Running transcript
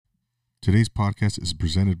Today's podcast is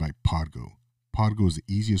presented by Podgo. Podgo is the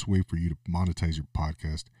easiest way for you to monetize your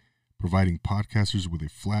podcast, providing podcasters with a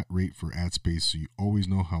flat rate for ad space so you always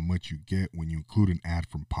know how much you get when you include an ad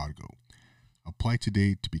from Podgo. Apply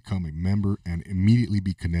today to become a member and immediately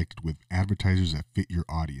be connected with advertisers that fit your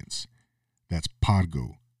audience. That's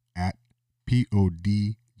Podgo at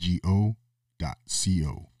podgo.co.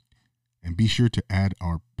 And be sure to add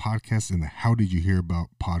our podcast in the How Did You Hear About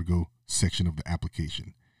Podgo section of the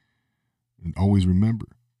application. And always remember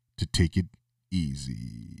to take it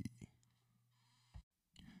easy.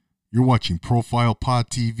 You're watching Profile Pod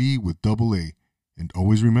TV with Double A. And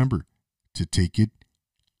always remember to take it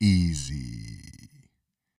easy.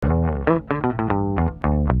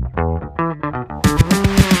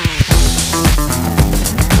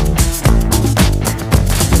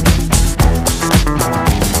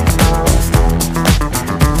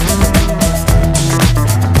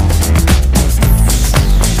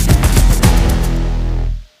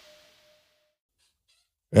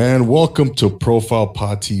 And welcome to Profile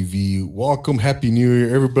Pod TV. Welcome. Happy New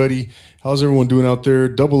Year, everybody. How's everyone doing out there?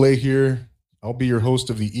 Double A here. I'll be your host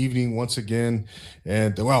of the evening once again.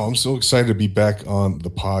 And wow, I'm so excited to be back on the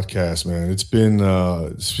podcast, man. It's been,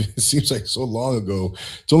 it seems like so long ago.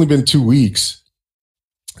 It's only been 2 weeks.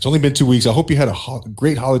 I hope you had a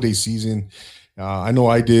great holiday season. I know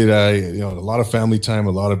I did. A lot of family time,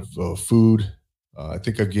 a lot of food. I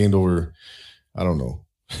think I've gained over,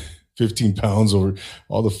 15 pounds over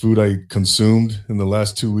all the food I consumed in the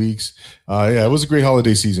last 2 weeks. It was a great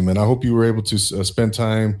holiday season, man. I hope you were able to spend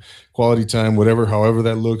time, quality time, however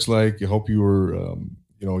that looks like. I hope you were,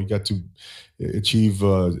 you got to achieve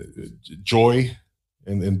joy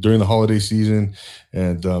and during the holiday season.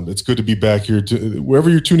 And it's good to be back here. Wherever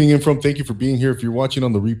you're tuning in from, thank you for being here. If you're watching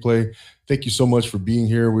on the replay, thank you so much for being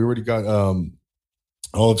here. We already got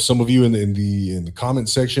some of you in the comment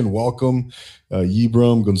section. Welcome,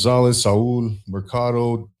 Yibram, Gonzalez, Saul,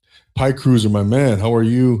 Mercado, Pie Cruiser, my man. How are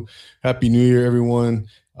you? Happy New Year, everyone,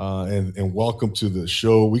 and welcome to the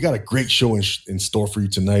show. We got a great show in store for you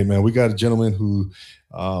tonight, man. We got a gentleman who,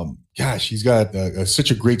 he's got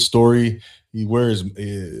such a great story. He wears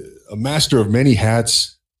a master of many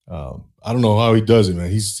hats. I don't know how he does it, man.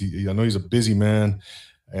 I know he's a busy man.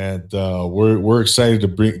 And we're excited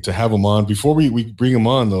to have him on. Before we bring him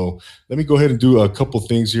on, though, let me go ahead and do a couple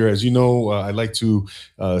things here. As you know, I like to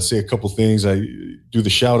say a couple things. I do the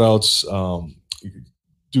shout outs,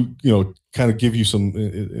 kind of give you some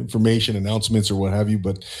information, announcements, or what have you.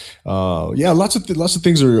 But lots of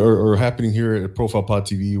things are happening here at Profile Pod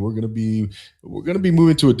TV. We're gonna be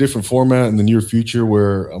moving to a different format in the near future,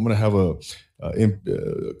 where I'm gonna have a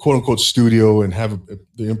quote unquote studio and have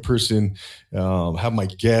the in-person, have my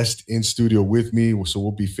guest in studio with me. So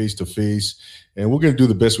we'll be face to face, and we're going to do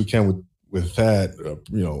the best we can with that,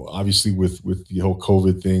 obviously with the whole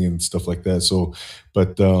COVID thing and stuff like that. So,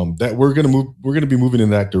 but that we're going to be moving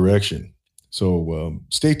in that direction. So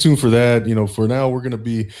stay tuned for that. For now, we're going to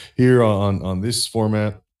be here on this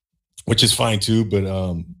format, which is fine too. But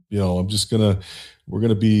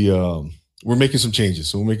we're making some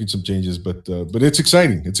changes. But it's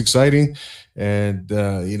exciting. And,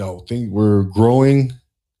 we're growing,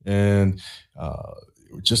 and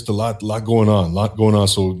just a lot going on.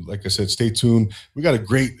 So like I said, stay tuned. We got a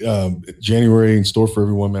great January in store for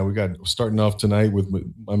everyone, man. We got starting off tonight with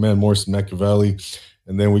my man, Morrison Machiavelli.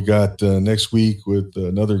 And then we got next week with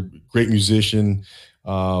another great musician.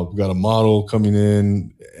 We got a model coming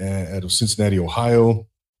in out of Cincinnati, Ohio.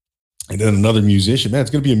 And then another musician. Man, it's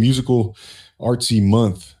going to be a musical artsy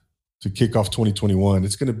month to kick off 2021.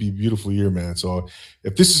 It's going to be a beautiful year, man. So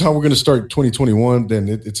if this is how we're going to start 2021, then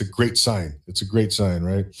it's a great sign. It's a great sign,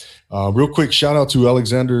 right? Real quick, shout out to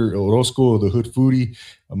Alexander Orozco, the Hood Foodie.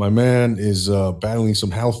 My man is battling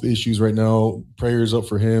some health issues right now. Prayers up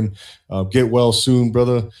for him. Get well soon,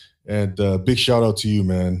 brother. And big shout out to you,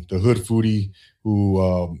 man. The Hood Foodie, who,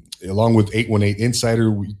 along with 818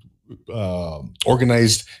 Insider, we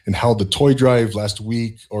organized and held the toy drive last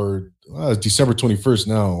week, or December 21st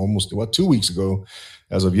now, almost 2 weeks ago,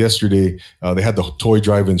 as of yesterday. They had the toy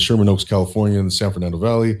drive in Sherman Oaks, California, in the San Fernando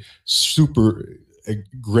Valley. Super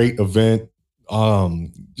great event.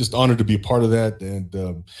 Just honored to be a part of that. And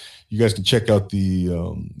you guys can check out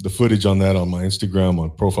the footage on that on my Instagram,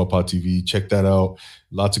 on Profile Pod TV. Check that out.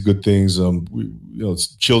 Lots of good things.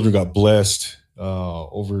 Children got blessed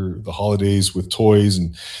over the holidays with toys,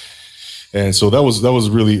 and so that was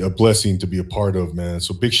really a blessing to be a part of, man.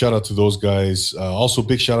 So big shout out to those guys. Also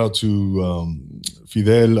big shout out to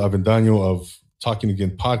Fidel Avendaño of Talking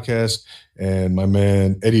Again podcast, and my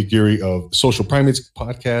man Eddie Aguirre of Social Primates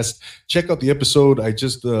podcast. Check out the episode. I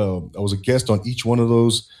was a guest on each one of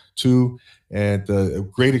those two, and a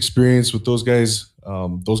great experience with those guys.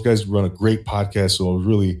 Those guys run a great podcast, so I was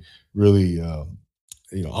really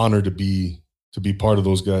honored to be part of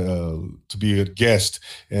those guys, to be a guest,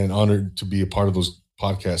 and honored to be a part of those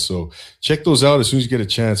podcasts. So check those out as soon as you get a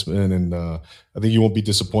chance, man. And I think you won't be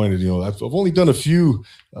disappointed. I've only done a few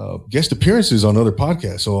guest appearances on other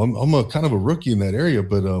podcasts, so I'm a kind of a rookie in that area.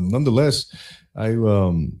 But nonetheless, they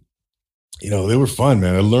were fun,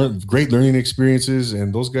 man. I learned great learning experiences,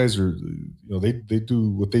 and those guys are, they do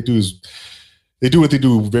what they do is they do what they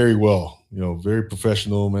do very well. Very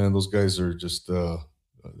professional, man. Those guys are just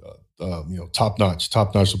top notch.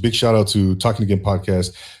 So big shout out to Talking Again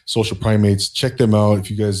podcast, Social Primates. Check them out if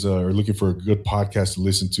you guys are looking for a good podcast to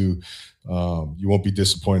listen to. You won't be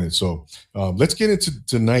disappointed. So let's get into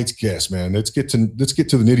tonight's guest, man. Let's get to the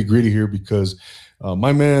nitty gritty here, because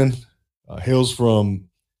my man hails from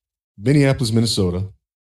Minneapolis, Minnesota,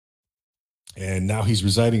 and now he's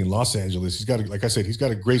residing in Los Angeles. He's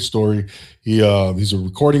got a great story. He's a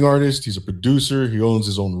recording artist. He's a producer. He owns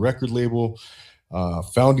his own record label.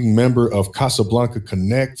 Founding member of Casablanca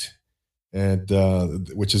Connect, and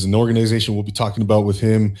which is an organization we'll be talking about with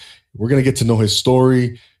him. We're going to get to know his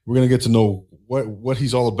story. We're going to get to know what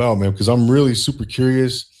he's all about, man, because I'm really super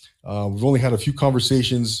curious. We've only had a few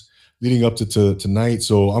conversations leading up to tonight,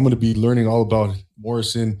 so I'm going to be learning all about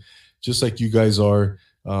Morrison, just like you guys are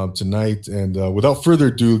tonight. And without further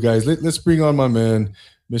ado, guys, let's bring on my man,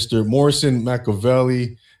 Mr. Morrison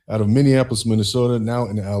Machiavelli, out of Minneapolis, Minnesota, now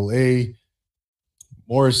in LA.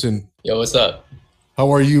 Morrison. Yo, what's up?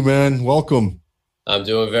 How are you, man? Welcome. I'm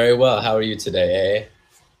doing very well. How are you today, eh?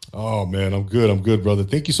 Oh, man, I'm good, brother.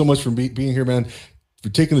 Thank you so much for being here, man, for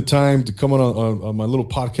taking the time to come on my little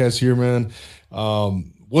podcast here, man.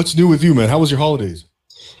 What's new with you, man? How was your holidays?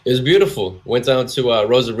 It was beautiful. Went down to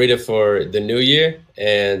Rosarita for the New Year,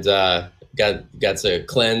 and got to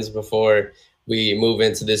cleanse before we move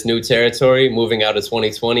into this new territory. Moving out of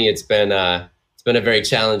 2020, it's been a very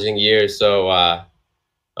challenging year. So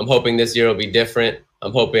I'm hoping this year will be different.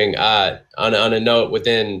 I'm hoping on a note,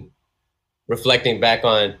 within reflecting back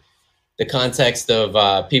on the context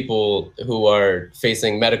of people who are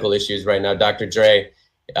facing medical issues right now. Dr. Dre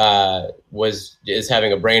is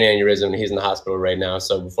having a brain aneurysm, and he's in the hospital right now.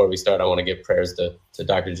 So before we start, I want to give prayers to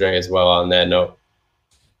Dr. Dre as well on that note.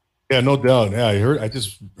 Yeah, no doubt. Yeah, I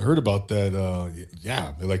just heard about that.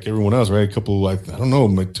 Yeah, like everyone else, right? A couple, I don't know,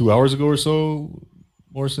 like 2 hours ago or so,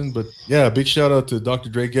 Morrison. But yeah, big shout out to Dr.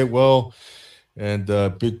 Dre. Get well, and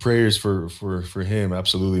big prayers for him.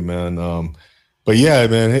 Absolutely, man. But yeah,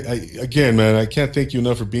 man. I can't thank you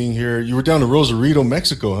enough for being here. You were down to Rosarito,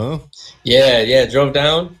 Mexico, huh? Yeah, drove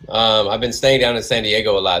down. I've been staying down in San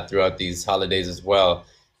Diego a lot throughout these holidays as well.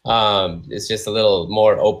 It's just a little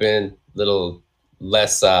more open, little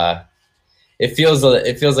less. It feels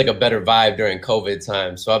like a better vibe during COVID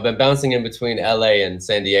time. So I've been bouncing in between LA and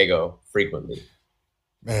San Diego frequently.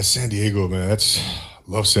 Man, San Diego, man.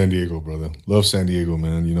 Love San Diego, brother. Love San Diego,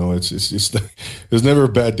 man. It's there's never a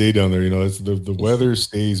bad day down there. It's the weather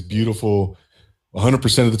stays beautiful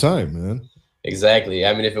 100% of the time, man. Exactly.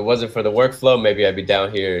 I mean, if it wasn't for the workflow, maybe I'd be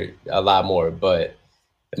down here a lot more. But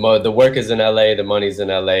the work is in LA, the money's in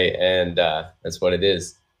LA, and that's what it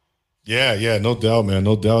is. Yeah, no doubt, man,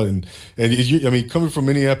 no doubt. And coming from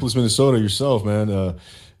Minneapolis, Minnesota yourself, man,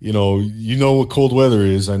 you know what cold weather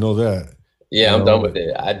is. I know that. Yeah, I'm done with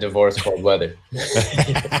it. I divorced cold weather.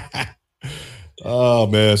 Oh,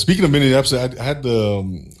 man. Speaking of Minneapolis, I had I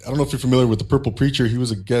don't know if you're familiar with the Purple Preacher. He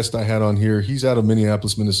was a guest I had on here. He's out of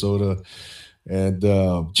Minneapolis, Minnesota. And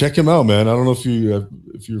check him out, man. I don't know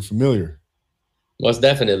if you're familiar. Most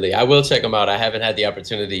definitely. I will check him out. I haven't had the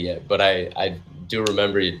opportunity yet, but I do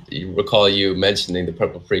recall you mentioning the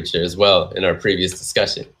Purple Preacher as well in our previous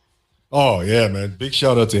discussion. Oh, yeah, man. Big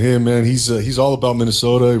shout out to him, man. He's all about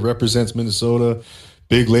Minnesota. He represents Minnesota.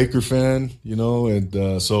 Big Laker fan,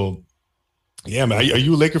 and so, yeah, man. Are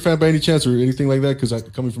you a Laker fan by any chance or anything like that? Because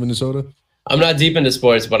coming from Minnesota? I'm not deep into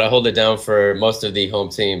sports, but I hold it down for most of the home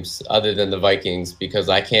teams other than the Vikings, because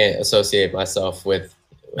I can't associate myself with,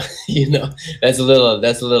 that's a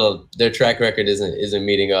little, their track record isn't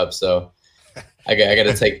meeting up. So I got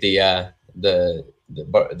to take the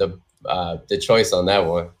choice on that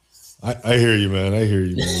one. I hear you, man.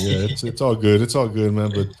 Yeah, it's all good. It's all good,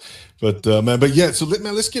 man. But yeah. So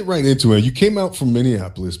let's get right into it. You came out from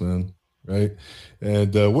Minneapolis, man, right?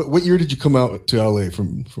 And what year did you come out to LA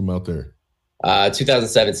from out there?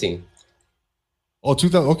 2017. Oh,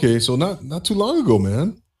 2000. Okay, so not too long ago,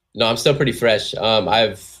 man. No, I'm still pretty fresh.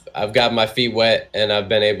 I've I've got my feet wet, and I've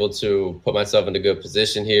been able to put myself in a good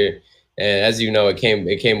position here. And as you know, it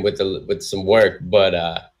came with some work, but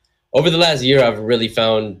over the last year, I've really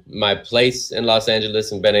found my place in Los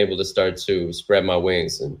Angeles and been able to start to spread my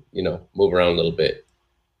wings and, you know, move around a little bit.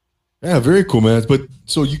 Yeah, very cool, man. But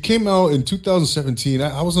so you came out in 2017.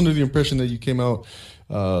 I was under the impression that you came out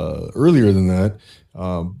earlier than that.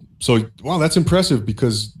 So wow, that's impressive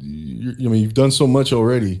because I mean you've done so much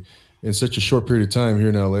already in such a short period of time here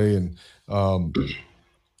in LA. And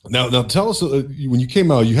now tell us when you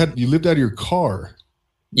came out, you lived out of your car.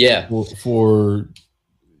 Yeah.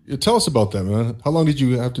 Tell us about that, man. How long did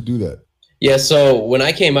you have to do that? Yeah, so when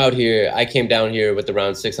I came out here, I came down here with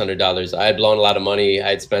around $600. I had blown a lot of money, I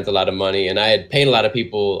had spent a lot of money, and I had paid a lot of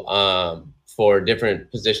people for different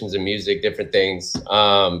positions in music, different things.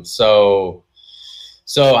 So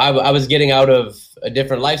I was getting out of a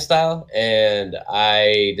different lifestyle, and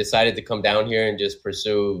I decided to come down here and just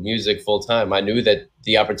pursue music full time. I knew that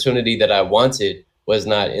the opportunity that I wanted was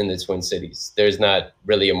not in the Twin Cities. There's not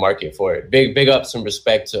really a market for it. Big ups and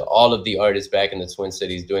respect to all of the artists back in the Twin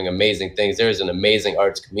Cities doing amazing things. There's an amazing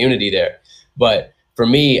arts community there. But for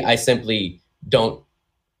me, I simply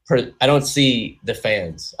I don't see the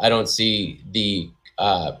fans. I don't see the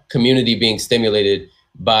community being stimulated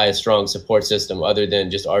by a strong support system other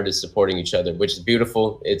than just artists supporting each other, which is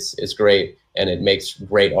beautiful. It's great, and it makes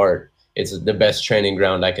great art. It's the best training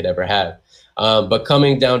ground I could ever have. But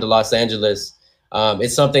coming down to Los Angeles,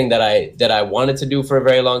 it's something that I wanted to do for a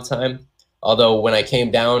very long time. Although when I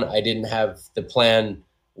came down, I didn't have the plan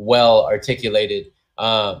well articulated,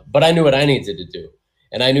 but I knew what I needed to do.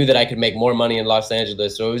 And I knew that I could make more money in Los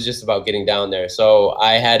Angeles. So it was just about getting down there. So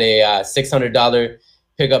I had a $600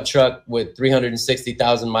 pickup truck with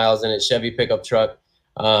 360,000 miles in it, Chevy pickup truck,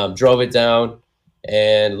 drove it down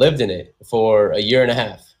and lived in it for a year and a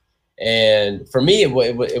half. And for me,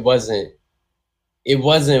 it wasn't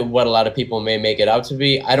what a lot of people may make it out to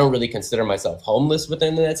be. I don't really consider myself homeless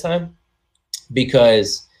within that time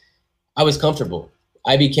because I was comfortable.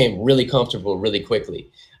 I became really comfortable really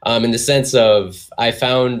quickly. In the sense of I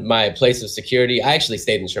found my place of security. I actually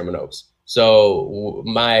stayed in Sherman Oaks. So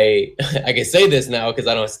I can say this now because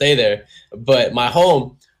I don't stay there, but my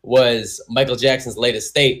home was Michael Jackson's late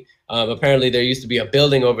estate. Apparently there used to be a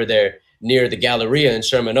building over there near the Galleria in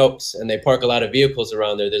Sherman Oaks, and they park a lot of vehicles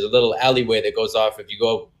around there. There's a little alleyway that goes off if you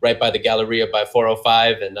go right by the Galleria by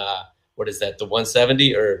 405 and what is that, the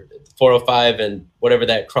 170 or 405 and whatever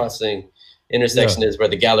that crossing intersection is where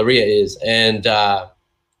the Galleria is. And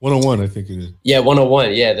 101, I think it is. Yeah,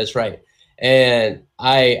 101. Yeah, that's right. And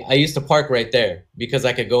I used to park right there because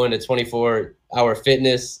I could go into 24-hour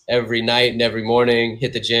fitness every night and every morning,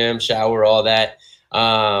 hit the gym, shower, all that.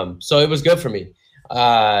 So it was good for me.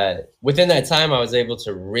 Within that time, I was able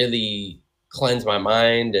to really cleanse my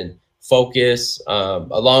mind and focus. A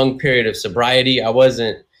long period of sobriety. I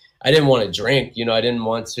didn't want to drink. You know, I didn't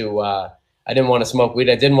want to smoke weed.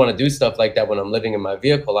 I didn't want to do stuff like that when I'm living in my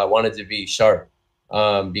vehicle. I wanted to be sharp.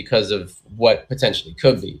 Because of what potentially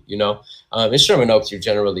could be, you know. In Sherman Oaks, you're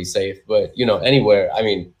generally safe, but you know, anywhere. I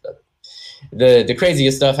mean, the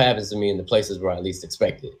craziest stuff happens to me in the places where I least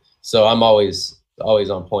expect it. So I'm always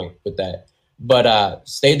on point with that. But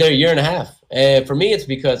stayed there a year and a half, and for me, it's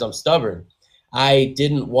because I'm stubborn. I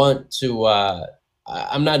didn't want to.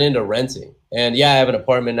 I'm not into renting, and yeah, I have an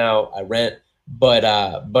apartment now. I rent. But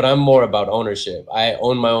I'm more about ownership. I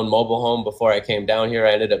owned my own mobile home before I came down here.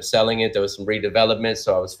 I ended up selling it. There was some redevelopment,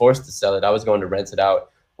 so I was forced to sell it. I was going to rent it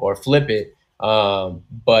out or flip it,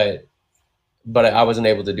 but I wasn't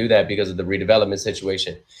able to do that because of the redevelopment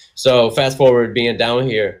situation. So fast forward, being down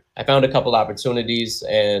here, I found a couple opportunities,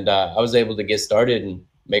 and I was able to get started and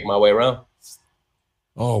make my way around.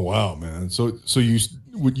 Oh wow, man! So you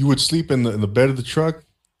would sleep in the bed of the truck?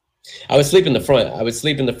 I would sleep in the front. I would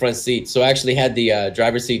sleep in the front seat. So I actually had the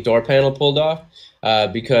driver's seat door panel pulled off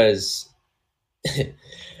because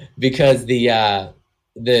because the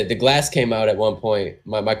glass came out at one point.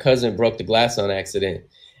 My cousin broke the glass on accident,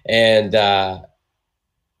 and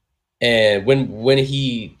when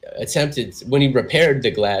he repaired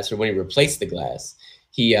the glass, or when he replaced the glass,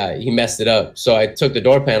 he messed it up. So I took the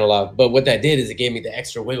door panel off. But what that did is it gave me the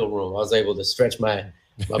extra wiggle room. I was able to stretch my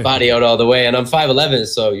body out all the way, and I'm 5'11",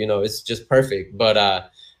 so you know it's just perfect. But I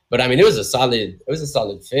mean, it was a solid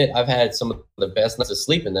fit. I've had some of the best nights of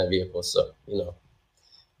sleep in that vehicle, so you know,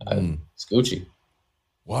 it's Gucci.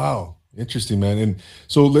 Wow, interesting, man. And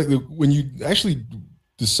so when you actually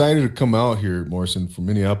decided to come out here, Morrison, from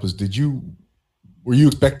Minneapolis, were you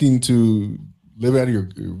expecting to live out of your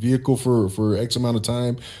vehicle for X amount of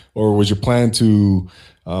time, or was your plan to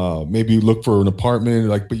maybe look for an apartment?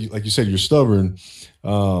 Like you said, you're stubborn.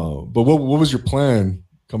 But what was your plan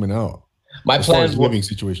coming out My as far plan as living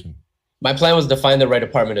situation? my plan was to find the right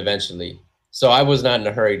apartment eventually. So I was not in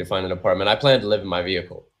a hurry to find an apartment. I planned to live in my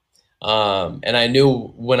vehicle. And I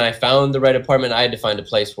knew when I found the right apartment, I had to find a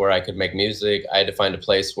place where I could make music. I had to find a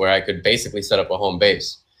place where I could basically set up a home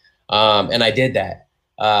base. And I did that.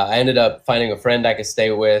 I ended up finding a friend I could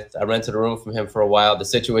stay with. I rented a room from him for a while. The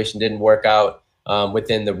situation didn't work out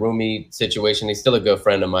within the roomie situation. He's still a good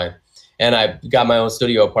friend of mine. And I got my own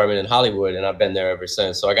studio apartment in Hollywood, and I've been there ever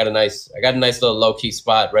since. So I got a nice little low key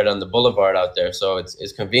spot right on the boulevard out there. So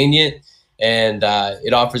it's convenient, and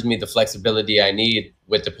it offers me the flexibility I need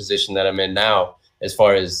with the position that I'm in now, as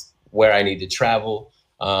far as where I need to travel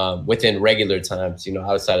within regular times, you know,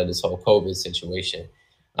 outside of this whole COVID situation.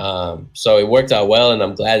 So it worked out well, and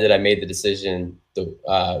I'm glad that I made the decision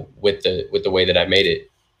with the way that I made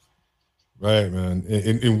it. Right, man.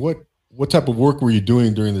 And what type of work were you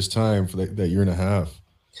doing during this time for that year and a half?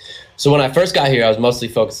 So when I first got here, I was mostly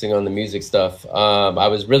focusing on the music stuff. I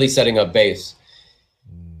was really setting up bass,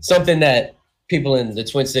 something that people in the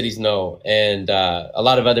Twin Cities know, and a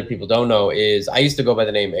lot of other people don't know, is I used to go by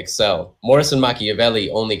the name Excel. Morrison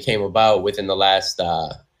Machiavelli only came about within the last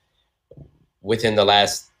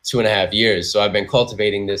 2.5 years. So I've been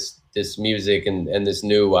cultivating this music and this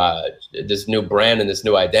new brand and this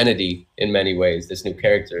new identity in many ways, this new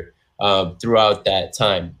character throughout that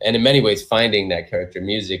time. And in many ways, finding that character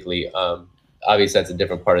musically, obviously that's a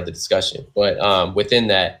different part of the discussion. But within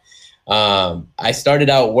that, I started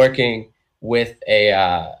out working with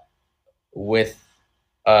a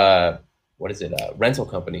rental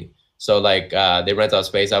company. So like they rent out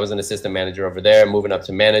space. I was an assistant manager over there, moving up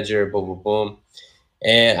to manager, boom, boom, boom.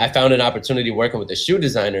 And I found an opportunity working with a shoe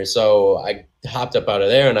designer. So I hopped up out of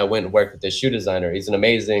there and I went and worked with this shoe designer. He's an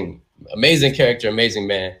amazing character, amazing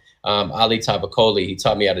man. Ali Tabacoli. He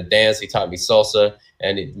taught me how to dance. He taught me salsa,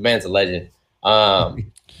 and the man's a legend.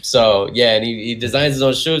 So yeah, and he designs his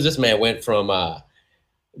own shoes. This man went from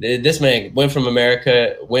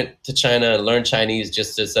America, went to China and learned Chinese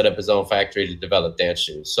just to set up his own factory to develop dance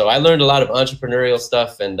shoes. So I learned a lot of entrepreneurial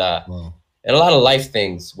stuff and Wow. and a lot of life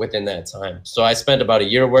things within that time. So I spent about a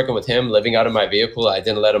year working with him, living out of my vehicle. I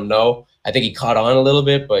didn't let him know. I think he caught on a little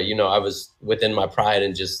bit, but you know, I was within my pride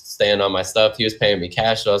and just staying on my stuff. He was paying me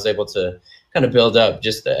cash, so I was able to kind of build up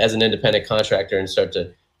just as an independent contractor and start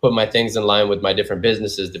to put my things in line with my different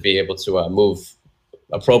businesses to be able to move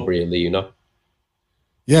appropriately, you know?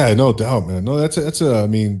 Yeah, no doubt, man. No, I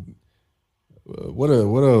mean, what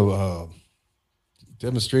a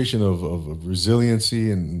demonstration of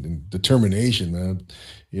resiliency and determination, man.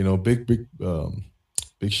 You know, big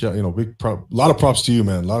shot. You know, a lot of props to you,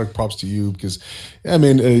 man. A lot of props to you because, I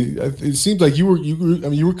mean, it seems like you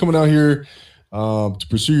were coming out here to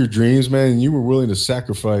pursue your dreams, man, and you were willing to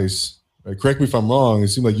sacrifice. Right? Correct me if I'm wrong. It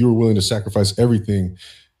seemed like you were willing to sacrifice everything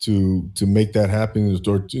to make that happen,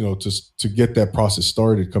 or you know, to get that process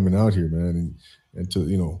started coming out here, man, and to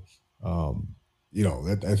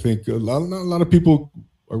that I think a lot of people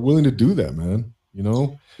are willing to do that, man. You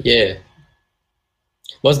know. Yeah,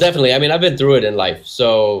 most definitely. I mean, I've been through it in life.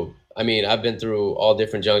 So, I mean, I've been through all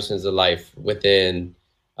different junctions of life within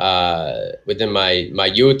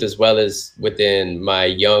my youth, as well as within my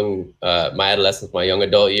my adolescence, my young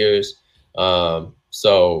adult years.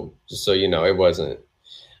 So you know, it wasn't.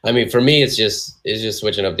 I mean, for me, it's just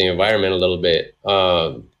switching up the environment a little bit.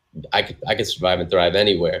 I could survive and thrive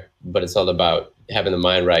anywhere, but it's all about having the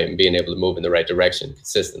mind right and being able to move in the right direction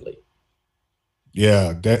consistently.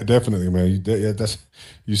 Yeah, definitely, man.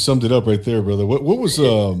 You summed it up right there, brother. What was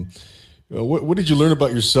what did you learn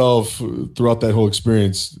about yourself throughout that whole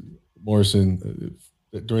experience, Morrison,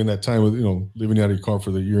 during that time with living out of your car for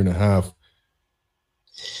the year and a half?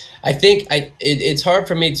 I think it's hard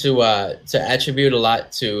for me to attribute a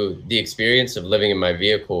lot to the experience of living in my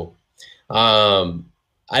vehicle.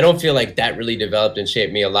 I don't feel like that really developed and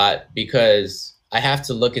shaped me a lot, because I have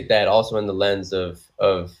to look at that also in the lens of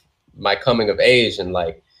my coming of age, and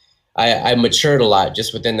like I matured a lot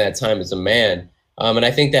just within that time as a man. And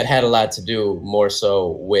I think that had a lot to do more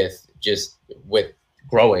so with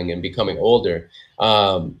growing and becoming older.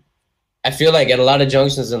 I feel like at a lot of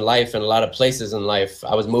junctions in life and a lot of places in life,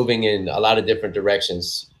 I was moving in a lot of different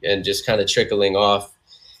directions and just kind of trickling off.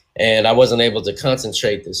 And I wasn't able to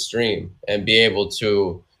concentrate the stream and be able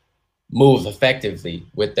to move effectively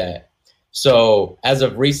with that. So as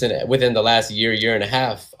of recent, within the last year and a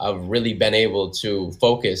half, I've really been able to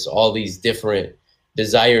focus all these different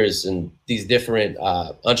desires and these different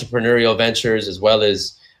entrepreneurial ventures, as well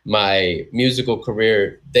as my musical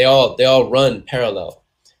career, they all run parallel,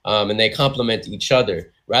 and they complement each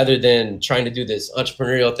other, rather than trying to do this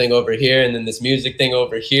entrepreneurial thing over here and then this music thing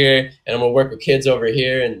over here, and I'm gonna work with kids over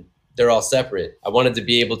here, and they're all separate. I wanted to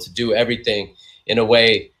be able to do everything in a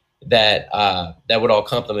way that that would all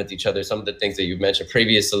complement each other. Some of the things that you mentioned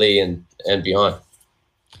previously and beyond.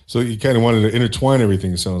 So you kind of wanted to intertwine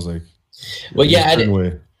everything. It sounds like. Well, yeah, I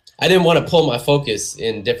didn't want to pull my focus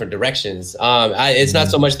in different directions. It's not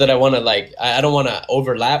so much that I want to I don't want to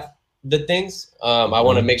overlap the things. I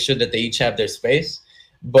want to make sure that they each have their space,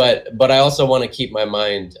 but I also want to keep my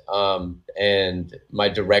mind and my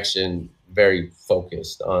direction very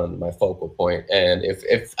focused on my focal point. And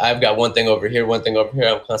if I've got one thing over here,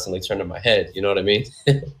 I'm constantly turning my head. You know what I mean?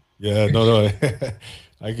 Yeah, no,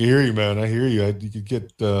 I can hear you, man. I hear you. You could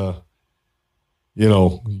get, you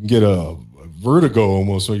can get a vertigo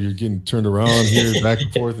almost, so you're getting turned around here, back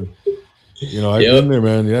and forth. And, I've been there,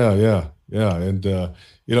 man. Yeah. And,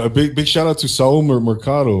 a big shout out to Saul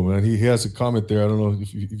Mercado, man. He has a comment there. I don't know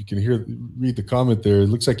if you can read the comment there. It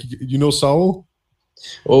looks like you know Saul.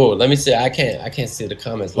 Oh, let me see. I can't see the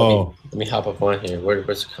comments. Let me hop up on here.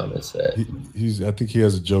 Where's the comments at? I think he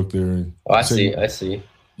has a joke there. Oh, I see.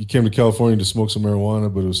 You came to California to smoke some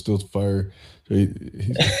marijuana, but it was still fire.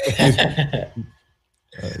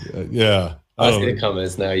 Yeah. I see the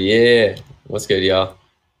comments now. Yeah. What's good, y'all?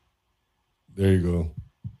 There you go.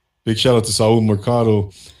 Big shout out to Saul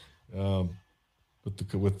Mercado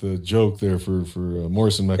with the joke there for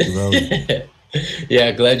Morrison Machiavelli.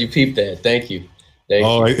 Yeah, glad you peeped that. Thank you.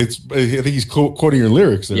 I think he's quoting your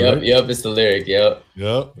lyrics there. Yep, right? Yep, it's the lyric. Yep.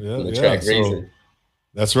 The track Reason.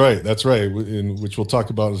 That's right. Which we'll talk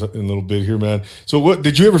about in a little bit here, man. So, what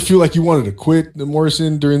did you ever feel like you wanted to quit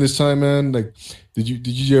Morrison during this time, man? Like, did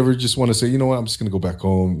you ever just want to say, you know what, I'm just gonna go back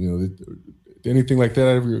home? Did anything like that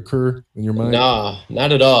ever occur in your mind? Nah,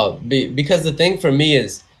 not at all. Because the thing for me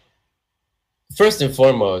is, first and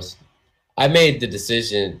foremost, I made the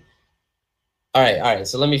decision. All right.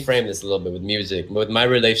 So let me frame this a little bit with music. With my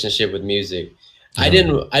relationship with music, I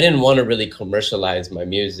didn't want to really commercialize my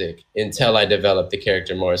music until I developed the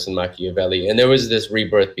character Morrison Machiavelli, and there was this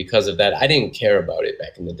rebirth because of that. I didn't care about it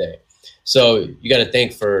back in the day. So you got to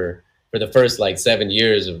think for the first 7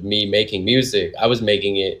 years of me making music, I was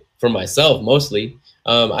making it for myself mostly.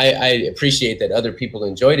 I appreciate that other people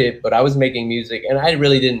enjoyed it, but I was making music, and I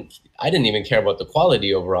didn't even care about the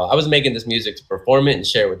quality overall. I was making this music to perform it and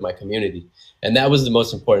share it with my community. And that was the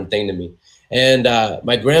most important thing to me. And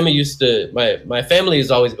my grandma my family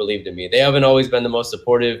has always believed in me. They haven't always been the most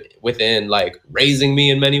supportive within raising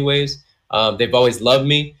me in many ways. They've always loved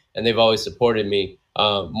me, and they've always supported me.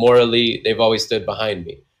 Morally, they've always stood behind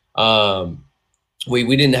me.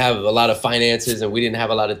 We didn't have a lot of finances, and we didn't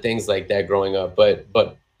have a lot of things like that growing up, but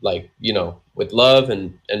with love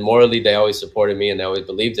and morally, they always supported me, and they always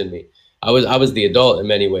believed in me. I was the adult in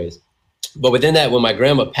many ways. But within that, when my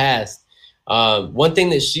grandma passed, one thing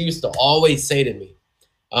that she used to always say to me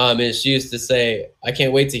is she used to say, "I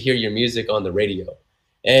can't wait to hear your music on the radio."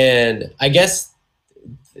 And I guess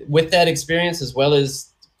with that experience, as well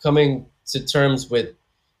as coming to terms with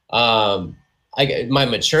my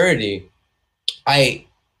maturity, I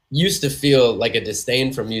used to feel like a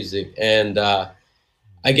disdain for music. And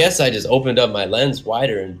I guess I just opened up my lens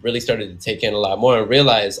wider and really started to take in a lot more and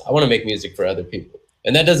realize I want to make music for other people.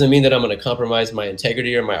 And that doesn't mean that I'm going to compromise my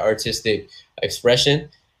integrity or my artistic expression.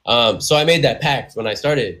 So I made that pact when I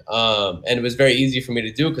started. And it was very easy for me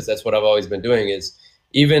to do because that's what I've always been doing is,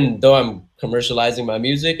 even though I'm commercializing my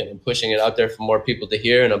music and I'm pushing it out there for more people to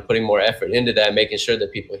hear, and I'm putting more effort into that, making sure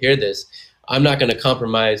that people hear this, I'm not going to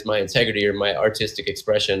compromise my integrity or my artistic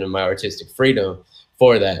expression and my artistic freedom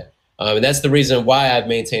for that. And that's the reason why I've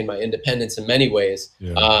maintained my independence in many ways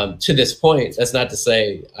to this point. That's not to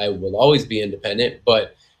say I will always be independent,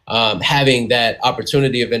 but having that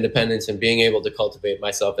opportunity of independence and being able to cultivate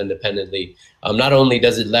myself independently, not only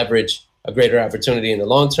does it leverage a greater opportunity in the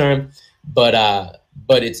long term, but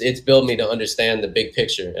it's built me to understand the big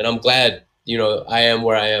picture. And I'm glad, I am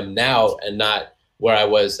where I am now and not where I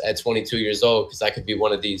was at 22 years old, because I could be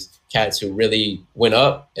one of these cats who really went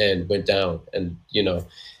up and went down. And,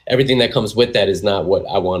 everything that comes with that is not what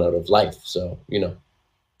I want out of life. So,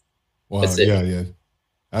 Wow. Yeah.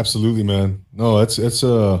 Absolutely, man. No, that's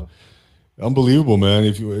unbelievable, man.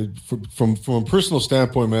 If you, from a personal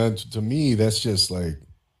standpoint, man, to me, that's just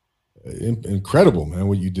incredible, man,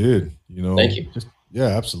 what you did, Thank you.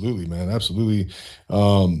 Absolutely, man. Absolutely.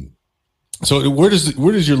 So where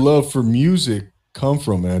does your love for music come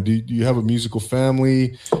from, man? Do you have a musical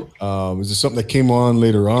family? Is it something that came on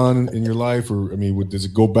later on in your life, or does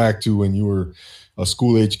it go back to when you were a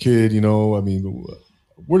school age kid?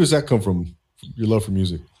 Where does that come from? Your love for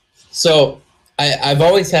music? So I've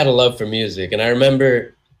always had a love for music, and I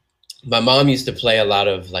remember my mom used to play a lot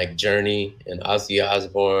of like Journey and Ozzy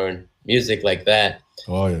Osbourne, music like that.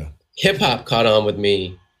 Oh yeah. Hip hop caught on with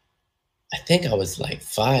me. I think I was like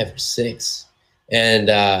 5 or 6, and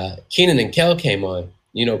Keenan and Kel came on.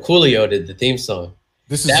 You know, Coolio did the theme song.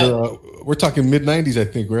 This is we're talking mid '90s, I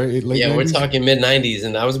think, right? Late 90s? We're talking mid '90s,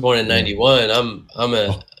 and I was born in '91. I'm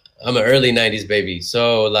an early '90s baby.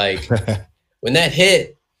 So like when that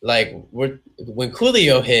hit, like when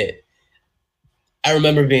Coolio hit, I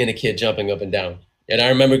remember being a kid jumping up and down, and I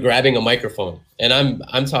remember grabbing a microphone, and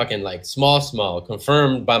I'm talking like small,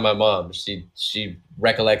 confirmed by my mom. She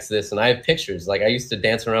recollects this, and I have pictures. Like I used to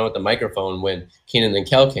dance around with the microphone when Keenan and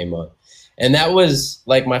Kel came on, and that was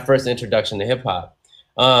like my first introduction to hip hop.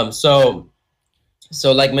 So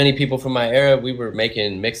like many people from my era, we were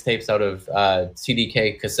making mixtapes out of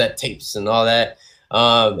CDK cassette tapes and all that.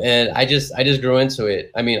 And I just grew into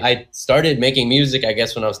it. I mean, I started making music, I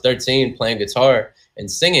guess, when I was 13, playing guitar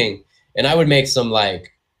and singing. And I would make some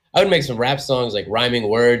rap songs, like rhyming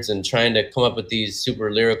words and trying to come up with these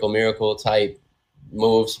super lyrical miracle type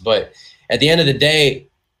moves. But at the end of the day,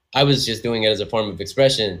 I was just doing it as a form of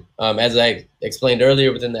expression. As I explained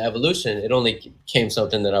earlier within the evolution, it only became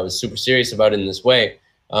something that I was super serious about in this way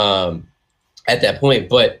at that point.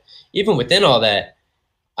 But even within all that,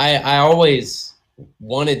 I always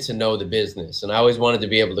wanted to know the business, and I always wanted to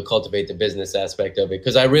be able to cultivate the business aspect of it,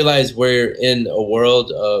 because I realized we're in a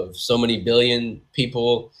world of so many billion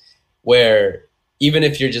people where even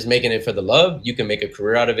if you're just making it for the love, you can make a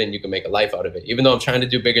career out of it and you can make a life out of it. Even though I'm trying to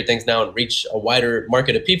do bigger things now and reach a wider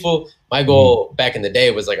market of people, my goal back in the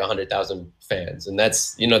day was like 100,000 fans. And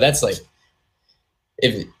that's, you know, that's like,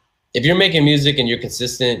 if you're making music and you're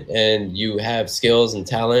consistent and you have skills and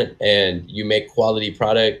talent and you make quality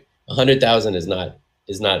product, 100,000 is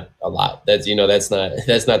not a lot. That's, you know, that's not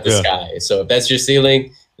the sky. So if that's your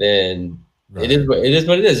ceiling, then it is what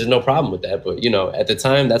it is. There's no problem with that. But, you know, at the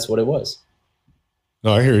time, that's what it was.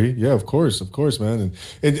 No, I hear you. Yeah, of course, man.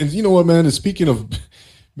 And you know what, man? And speaking of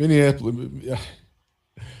Minneapolis,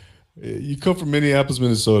 you come from Minneapolis,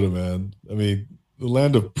 Minnesota, man. I mean, the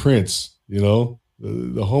land of Prince, you know,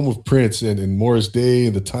 the home of Prince and Morris Day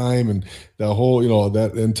and the time and that whole, you know,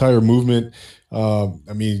 that entire movement. I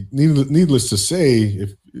mean, needless to say,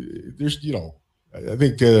 if there's, you know, I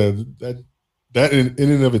think that in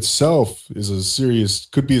and of itself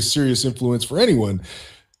could be a serious influence for anyone.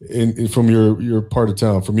 From your part of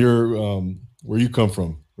town, from your where you come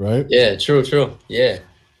from, right? Yeah, true. Yeah.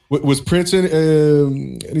 Was Prince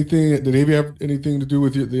anything? Did he have anything to do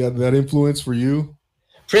with that influence for you?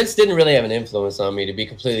 Prince didn't really have an influence on me, to be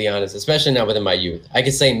completely honest, especially not within my youth. I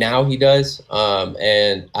could say now he does,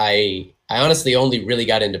 and I honestly only really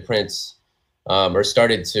got into Prince or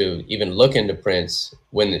started to even look into Prince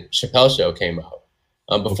when the Chappelle Show came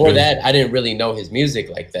out. Before that, I didn't really know his music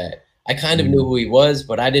like that. I kind of knew who he was,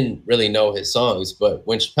 but I didn't really know his songs. But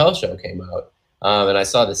when Chappelle Show came out and I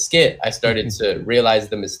saw the skit, I started to realize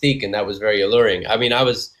the mystique, and that was very alluring. I mean, I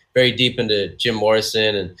was very deep into Jim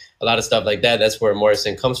Morrison and a lot of stuff like that. That's where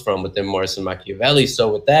Morrison comes from, within Morrison Machiavelli.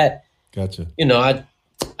 So with that, gotcha. You know,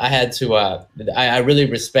 I had to. I really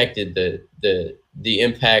respected the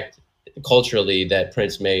impact culturally that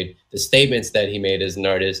Prince made, the statements that he made as an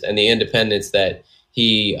artist, and the independence that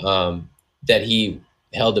he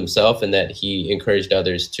held himself and that he encouraged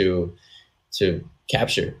others to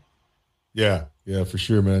capture. Yeah, for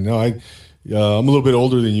sure, man. No, I'm a little bit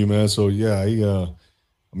older than you, man. So yeah,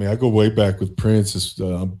 I mean, I go way back with Prince.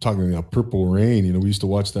 I'm talking about Purple Rain. You know, we used to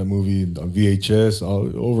watch that movie on VHS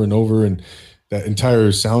over and over, and that entire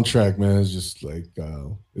soundtrack, man, is just like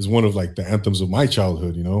is one of like the anthems of my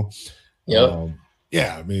childhood. You know. Yeah.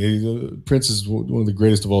 Yeah, I mean, Prince is one of the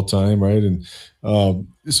greatest of all time, right? And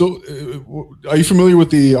so, are you familiar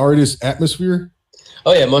with the artist Atmosphere?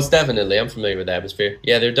 Oh yeah, most definitely. I'm familiar with Atmosphere.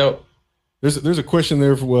 Yeah, they're dope. There's a question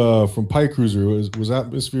there from Pie Cruiser. Was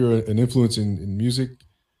Atmosphere an influence in music?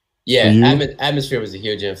 Yeah, Atmosphere was a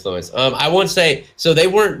huge influence. I won't say so. They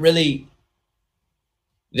weren't really.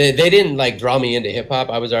 They didn't like draw me into hip hop.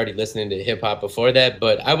 I was already listening to hip hop before that,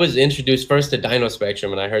 but I was introduced first to Dino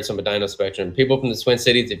Spectrum, and I heard some of Dino Spectrum. People from the Twin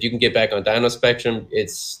Cities, if you can get back on Dino Spectrum,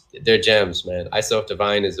 they're gems, man. Iself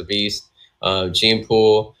Divine is a beast. Gene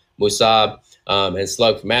Pool, Musab, and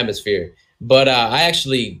Slug from Atmosphere. But I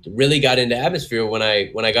actually really got into Atmosphere when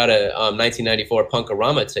I got a 1994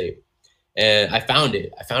 Punk-A-Rama tape, and I found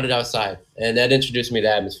it. I found it outside, and that introduced me to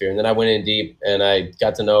Atmosphere. And then I went in deep, and I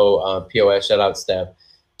got to know POS, shout out Steph.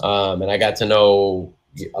 And I got to know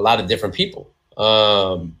a lot of different people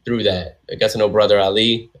through that. I got to know Brother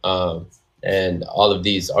Ali, and all of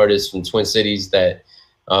these artists from Twin Cities that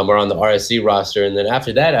are on the RSC roster. And then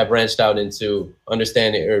after that, I branched out into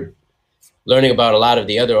understanding or learning about a lot of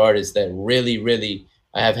the other artists that really, really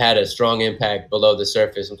have had a strong impact below the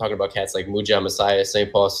surface. I'm talking about cats like Muja Messiah,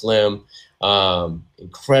 St. Paul Slim,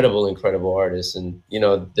 incredible, incredible artists. And, you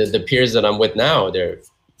know, the peers that I'm with now, they're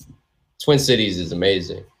Twin Cities is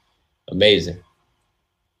amazing. Amazing.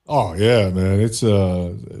 Oh yeah, man. It's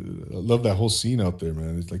I love that whole scene out there,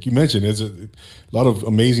 man. It's like you mentioned, there's a lot of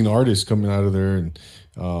amazing artists coming out of there, and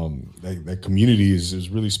that community is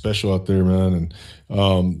really special out there, man.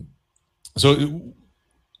 And so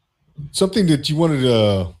something that you wanted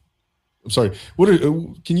to I'm sorry,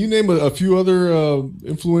 can you name a few other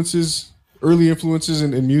influences, early influences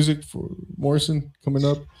in music for Morrison coming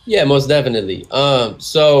up? Yeah, most definitely.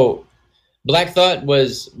 So Black Thought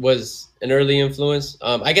was an early influence.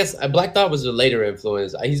 I guess Black Thought was a later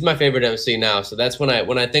influence. He's my favorite MC now, so that's when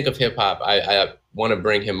I think of hip hop, I want to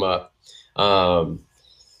bring him up.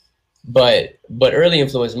 But early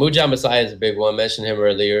influence, Muja Messiah is a big one. I mentioned him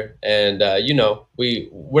earlier, and you know,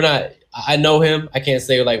 we're not. I know him. I can't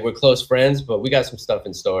say like we're close friends, but we got some stuff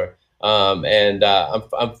in store. And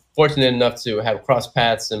I'm fortunate enough to have crossed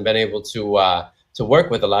paths and been able to work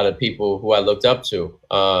with a lot of people who I looked up to.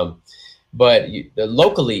 But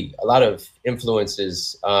locally, a lot of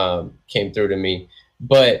influences came through to me.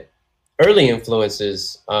 But early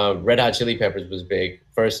influences, Red Hot Chili Peppers was big.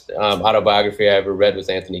 First autobiography I ever read was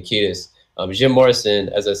Anthony Kiedis. Jim Morrison,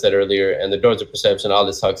 as I said earlier, and The Doors of Perception,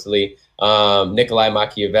 Aldous Huxley, Nikolai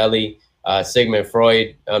Machiavelli, Sigmund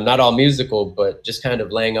Freud. Not all musical, but just kind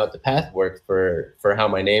of laying out the pathwork for how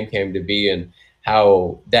my name came to be and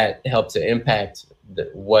how that helped to impact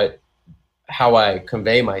how I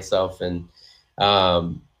convey myself. And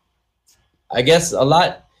I guess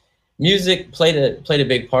music played a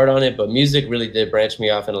big part on it, but music really did branch me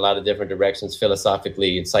off in a lot of different directions,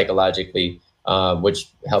 philosophically and psychologically, which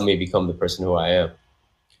helped me become the person who I am.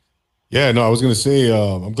 Yeah, no, I was going to say,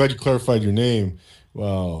 I'm glad you clarified your name.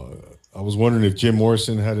 I was wondering if Jim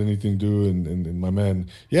Morrison had anything to do, and my man,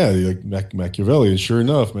 yeah, like Machiavelli. And sure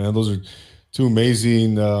enough, man, those are two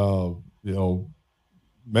amazing,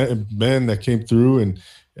 men that came through,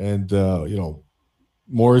 and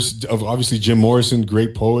Morris, obviously Jim Morrison,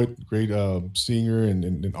 great poet, great singer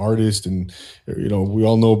and artist, and we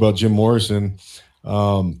all know about Jim Morrison.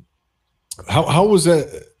 How was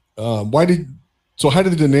that? How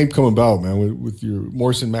did the name come about, man? With your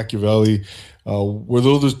Morrison Machiavelli, were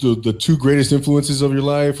those the two greatest influences of your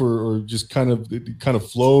life, or just kind of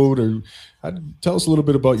flowed? Or tell us a little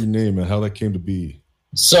bit about your name and how that came to be.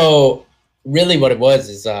 So really, what it was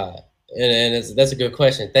is, that's a good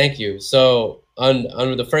question. Thank you. So on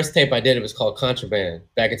the first tape I did, it was called Contraband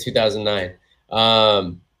back in 2009.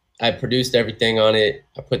 I produced everything on it.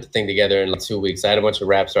 I put the thing together in like 2 weeks. I had a bunch of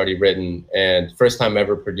raps already written, and first time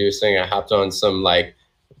ever producing, I hopped on some like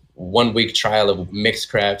 1 week trial of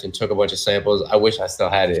Mixcraft and took a bunch of samples. I wish I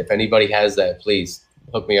still had it. If anybody has that, please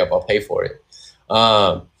hook me up. I'll pay for it.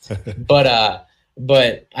 But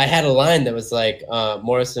I had a line that was like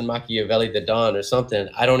Morrison Machiavelli the Dawn or something.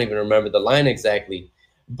 I don't even remember the line exactly.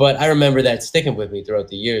 But I remember that sticking with me throughout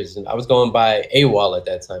the years. And I was going by AWOL at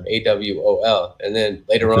that time, AWOL. And then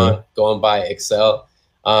later on, going by Excel.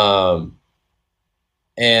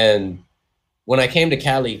 And when I came to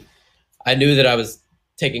Cali, I knew that I was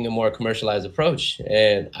taking a more commercialized approach.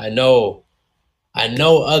 And I know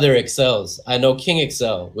other Excels. I know King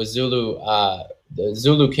Excel with Zulu, the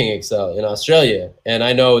Zulu King Excel in Australia. And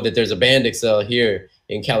I know that there's a band Excel here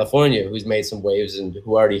in California who's made some waves and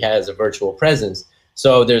who already has a virtual presence.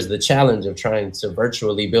 So there's the challenge of trying to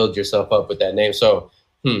virtually build yourself up with that name. So,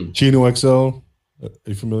 Chino XL, are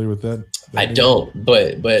you familiar with that? I don't,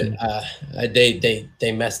 but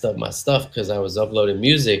they messed up my stuff because I was uploading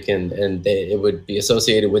music and it would be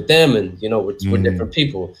associated with them, and we're different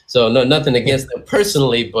people. So nothing against them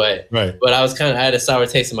personally, but I was I had a sour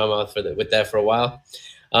taste in my mouth with that for a while.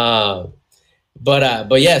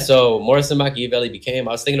 But yeah, so Morrison Machiavelli I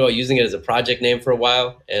was thinking about using it as a project name for a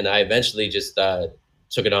while, and I eventually just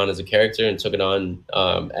took it on as a character and took it on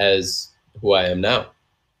as who I am now.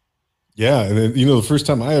 Yeah, and then, the first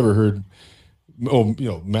time I ever heard,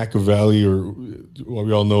 Machiavelli, or what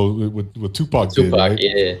we all know what Tupac did, right?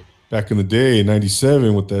 Yeah. Back in the day, in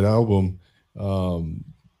 '97, with that album,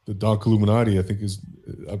 the Don Illuminati, I think is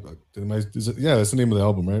that's the name of the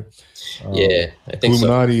album, right? Yeah, I think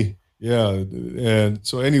Illuminati. So. Yeah, and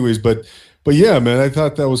so, anyways, but yeah, man, I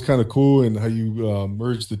thought that was kind of cool, and how you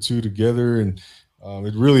merged the two together, and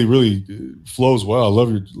it really flows well. I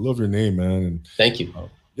love your name, man. And thank you.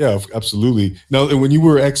 Yeah, absolutely. Now, when you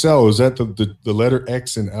were XL, was that the letter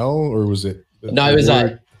X and L, or was it No, the it was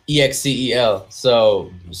word? EXCEL. So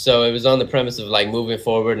it was on the premise of like moving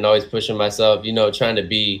forward and always pushing myself, trying to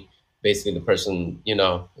be basically the person,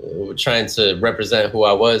 trying to represent who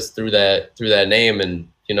I was through that name, and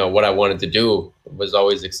what I wanted to do was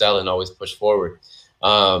always excel and always push forward.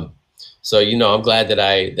 Um, so I'm glad that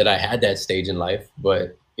I had that stage in life,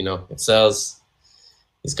 but Excel's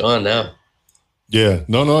he's gone now. Yeah,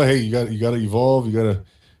 no, no. Hey, you got to evolve. You got to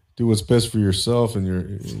do what's best for yourself and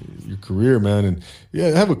your career, man. And yeah,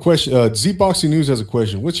 I have a question. Z Boxing News has a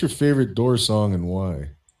question. What's your favorite Doors song and why?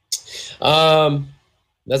 Um,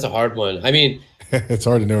 that's a hard one. I mean, It's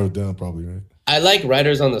hard to narrow it down, probably, right? I like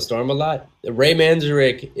Riders on the Storm a lot. Ray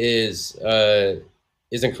Manzarek is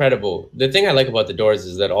incredible. The thing I like about the Doors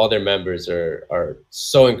is that all their members are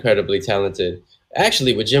so incredibly talented.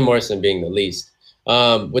 Actually, with Jim Morrison being the least.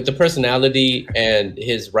 With the personality and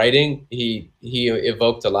his writing, he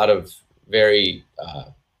evoked a lot of very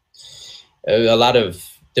a lot of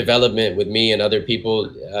development with me and other people.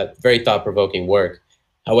 Very thought provoking work.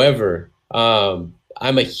 However,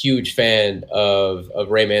 I'm a huge fan of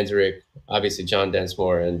Ray Manzarek, obviously John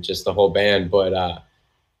Densmore, and just the whole band. But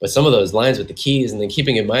some of those lines with the keys, and then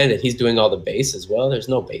keeping in mind that he's doing all the bass as well. There's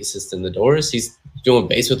no bassist in the Doors. He's doing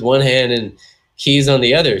bass with one hand and keys on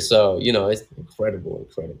the other. So it's incredible,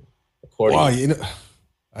 incredible. Wow, According,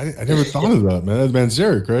 I never thought of that, man. That's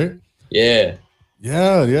Manzarek, right? yeah,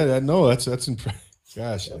 Yeah, yeah. No, that's impressive.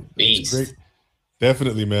 Gosh, that's beast. great.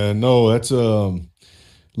 Definitely, man. No, that's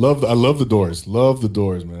love. I love the Doors. Love the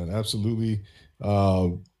Doors, man. Absolutely.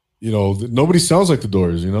 Nobody sounds like the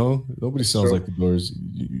Doors. Nobody It's sounds true. like the Doors.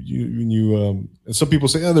 And some people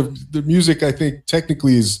say, yeah, the music I think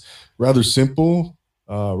technically is rather simple,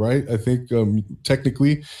 right? I think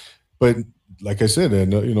technically, but like I said,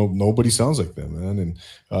 nobody sounds like them, man. And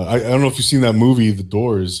I don't know if you've seen that movie, The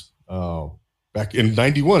Doors, back in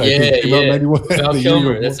 '91. I think Yeah, it came out in yeah. '91, Val the year you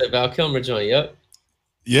were Kilmer. That's born. a Val Kilmer joint. Yep. That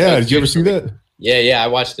Yeah, was did you ever huge for see me. that? Yeah, yeah. I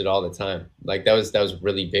watched it all the time. Like that was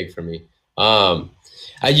really big for me. Um,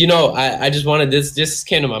 I just wanted this just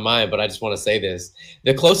came to my mind, but I just want to say this.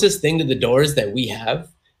 The closest thing to the Doors that we have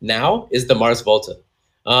now is the Mars Volta.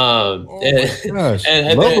 Oh And, my gosh,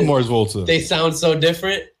 and love the then Mars Volta. they sound so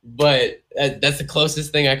different, but that's the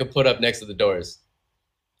closest thing I could put up next to the Doors.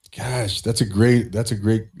 Gosh, that's a great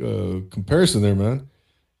comparison there, man.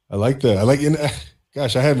 I like that. I like, and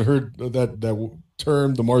gosh, I haven't heard of that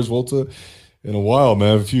term, the Mars Volta, in a while,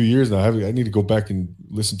 man. A few years now. I need to go back and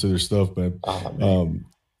listen to their stuff, man. Oh man.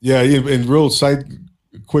 Yeah, and real side,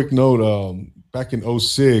 quick note. Back in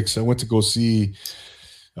 '06, I went to go see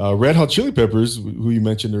Red Hot Chili Peppers, who you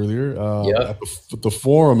mentioned earlier, Yep. at the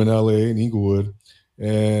Forum in LA in Inglewood,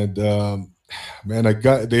 and man,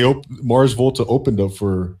 Mars Volta opened up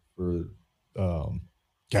for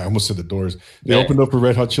I almost said the Doors. They Man. opened up for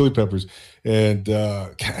Red Hot Chili Peppers, and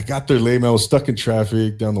I got there late, man. I was stuck in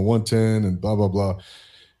traffic down the 110 and blah blah blah.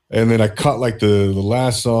 And then I caught like the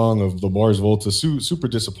last song of the Mars Volta. Super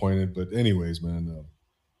disappointed, but anyways, man.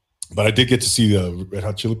 But I did get to see the Red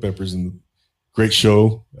Hot Chili Peppers and great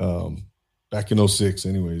show back in '06.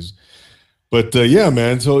 Anyways, but yeah,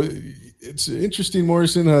 man. So it's interesting,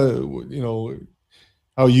 Morrison.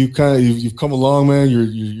 How you kind of you've come along, man.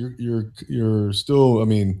 You're still. I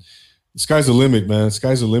mean, the sky's the limit, man. The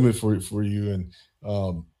sky's the limit for you. And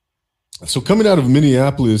so coming out of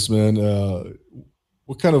Minneapolis, man.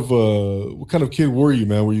 What kind of kid were you,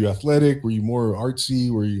 man? Were you athletic? Were you more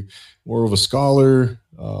artsy? Were you more of a scholar?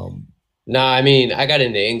 No, I mean I got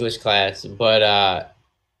into English class, but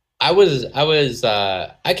I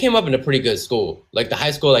came up in a pretty good school. Like the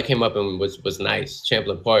high school I came up in was nice,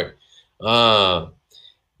 Champlain Park. Uh,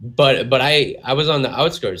 but I was on the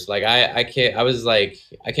outskirts. Like I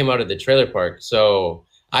came out of the trailer park, so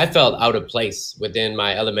I felt out of place within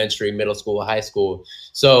my elementary, middle school, high school.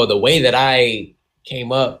 So the way that I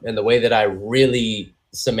came up and the way that I really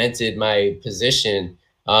cemented my position,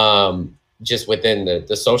 just within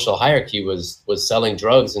the social hierarchy was selling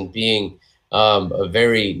drugs and being a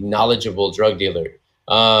very knowledgeable drug dealer.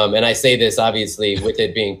 And I say this obviously with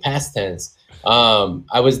it being past tense.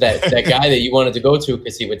 I was that guy that you wanted to go to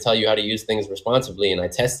because he would tell you how to use things responsibly, and I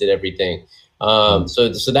tested everything.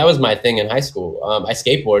 So that was my thing in high school. I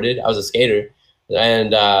skateboarded. I was a skater,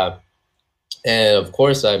 and of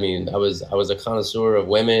course, I mean, I was a connoisseur of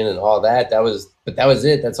women and all that. But that was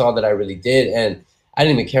it. That's all that I really did, and I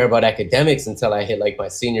didn't even care about academics until I hit like my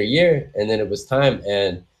senior year, and then it was time.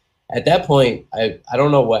 And at that point, I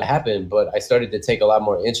don't know what happened, but I started to take a lot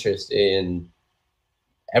more interest in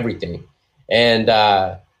everything. And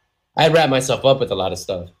I wrapped myself up with a lot of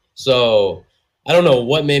stuff. So I don't know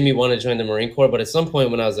what made me want to join the Marine Corps, but at some point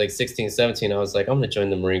when I was like 16, 17, I was like, I'm gonna join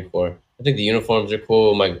the Marine Corps. I think the uniforms are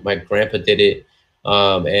cool. My grandpa did it,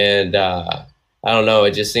 and I don't know.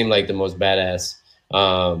 It just seemed like the most badass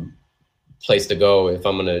um, place to go if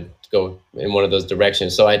I'm gonna go in one of those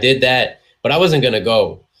directions. So I did that, but I wasn't gonna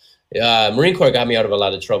go. Marine Corps got me out of a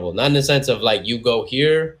lot of trouble. Not in the sense of like you go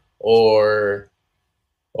here or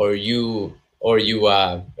you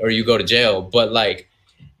go to jail, but like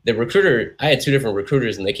the recruiter, I had two different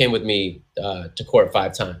recruiters and they came with me to court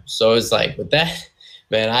 5 times. So it's like with that,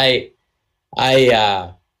 man, I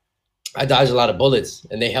I dodged a lot of bullets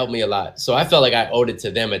and they helped me a lot. So I felt like I owed it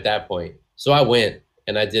to them at that point. So I went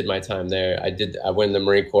and I did my time there. I went in the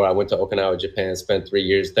Marine Corps. I went to Okinawa, Japan, spent 3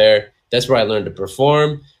 years there. That's where I learned to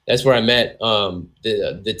perform. That's where I met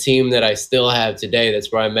the team that I still have today.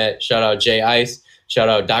 That's where I met, shout out Jay Ice, shout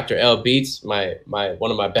out Dr. L Beats, my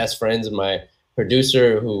one of my best friends and my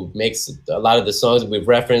producer who makes a lot of the songs that we've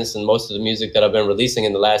referenced and most of the music that I've been releasing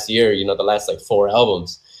in the last year, you know, the last like 4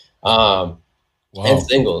 albums. And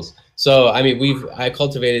singles. So I mean, I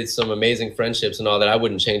cultivated some amazing friendships and all that. I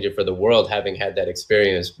wouldn't change it for the world, having had that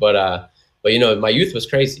experience. But you know, my youth was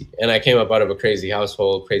crazy, and I came up out of a crazy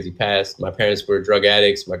household, crazy past. My parents were drug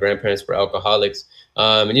addicts. My grandparents were alcoholics.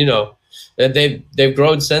 And you know, they've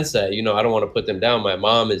grown since that. You know, I don't want to put them down. My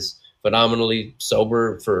mom is phenomenally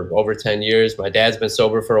sober for over 10 years. My dad's been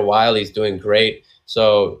sober for a while. He's doing great.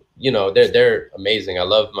 So you know, they're amazing. I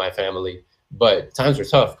love my family, but times were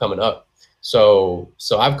tough coming up. So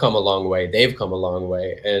I've come a long way. They've come a long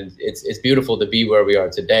way, and it's beautiful to be where we are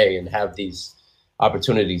today and have these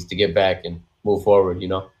opportunities to get back and move forward. You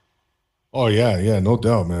know. Oh yeah, yeah, no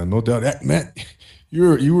doubt, man, no doubt. That, Matt,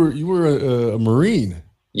 you were a Marine.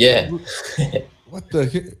 Yeah. What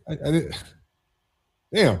the? I did.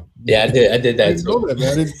 Damn. Yeah, I did I that didn't know too. that,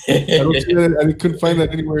 man. I don't see that. I couldn't find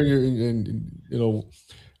that anywhere. You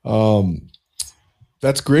know,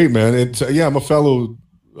 that's great, man. It's yeah, I'm a fellow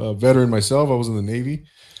veteran myself. I was in the Navy. Uh,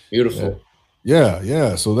 Beautiful. yeah,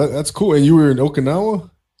 yeah. So that's cool. And you were in Okinawa.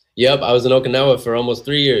 Yep, I was in Okinawa for almost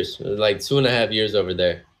 3 years, like 2.5 years over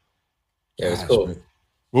there. Yeah, it was Gosh, cool. man.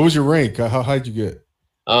 What was your rank? How high did you get?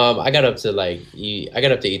 I got up to I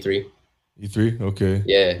got up to E3. E3. Okay.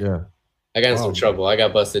 Yeah, Yeah. I got in some Wow. trouble. I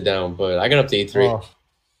got busted down, but I got up to E3. Oh,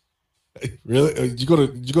 really? Did you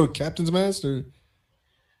go to captain's mast or?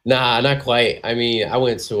 Nah, not quite. I mean, I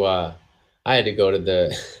had to go to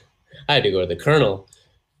the I had to go to the colonel.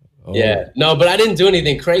 Oh, Yeah. No, but I didn't do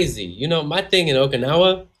anything crazy. You know, my thing in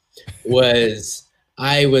Okinawa was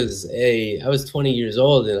I was 20 years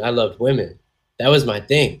old and I loved women. That was my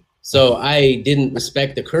thing. So I didn't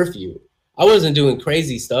respect the curfew. I wasn't doing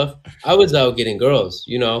crazy stuff. I was out getting girls,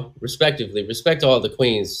 you know, respectively. Respect all the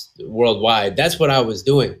queens worldwide. That's what I was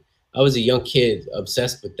doing. I was a young kid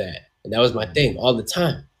obsessed with that. And that was my thing all the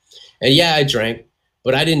time. And yeah, I drank,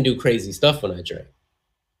 but I didn't do crazy stuff when I drank.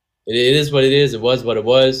 It is what it is. It was what it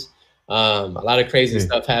was. A lot of crazy okay.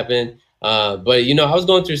 stuff happened. But you know, I was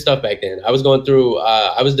going through stuff back then. I was going through.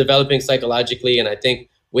 I was developing psychologically, and I think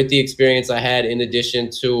with the experience I had, in addition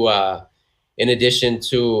to in addition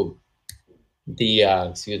to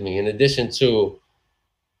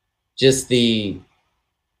just the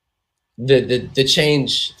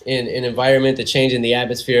change in environment, the change in the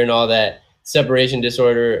atmosphere, and all that separation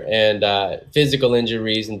disorder and physical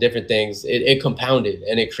injuries and different things, it compounded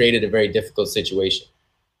and it created a very difficult situation.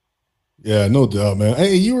 Yeah, no doubt, man.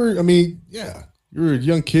 Hey, you were. I mean, yeah, you were a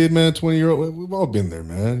young kid, man. 20-year-old. We've all been there,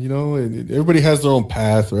 man. You know, and everybody has their own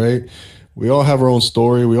path, right? We all have our own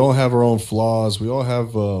story. We all have our own flaws. We all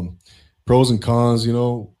have pros and cons. You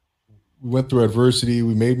know, we went through adversity.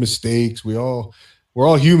 We made mistakes. We're all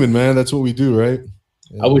human, man. That's what we do, right?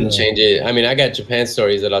 I And wouldn't change it. I mean, I got Japan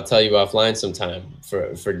stories that I'll tell you offline sometime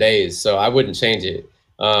for days, so I wouldn't change it.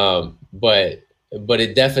 But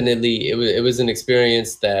it definitely it was an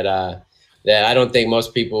experience that I don't think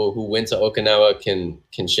most people who went to Okinawa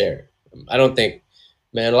can share. I don't think,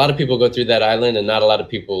 man, a lot of people go through that island, and not a lot of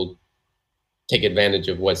people take advantage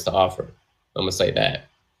of what's to offer. I'm gonna say that.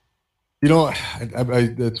 you know,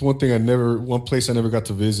 that's one thing one place I never got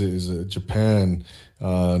to visit is Japan,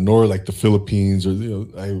 nor like the Philippines or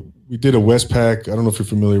we did a Westpac. I don't know if you're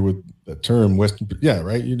familiar with that term, West. Yeah,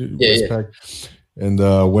 right. You did Yeah, yeah. Westpac, and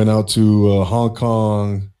went out to Hong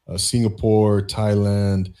Kong, Singapore,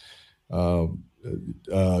 Thailand, uh,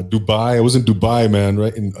 Dubai. I was in Dubai, man,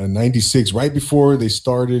 right in '96, right before they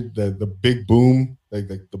started the big boom.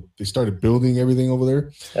 They started building everything over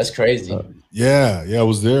there. That's crazy. Yeah, yeah, I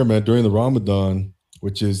was there, man, during the Ramadan,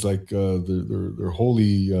 which is like their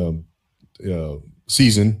holy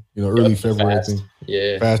season. You know, early Yep, February, I fast. think,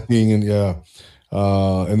 Yeah. fasting and yeah.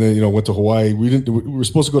 and then went to Hawaii. We were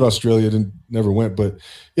supposed to go to Australia, never went, but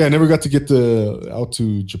yeah, I never got to get out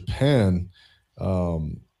to Japan.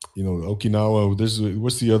 Okinawa.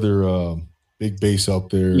 What's the other big base out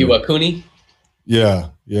there? Iwakuni. Yeah,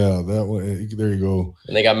 that one. There you go.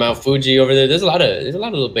 And they got Mount Fuji over there. There's a lot of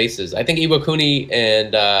little bases. I think Iwakuni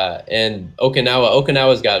and Okinawa.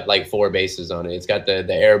 Okinawa's got like 4 bases on it. It's got the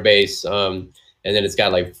air base, and then it's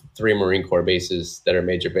got like 3 Marine Corps bases that are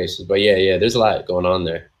major bases. But yeah, there's a lot going on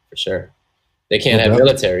there for sure. They can't have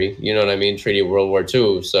military, you know what I mean? Treaty of World War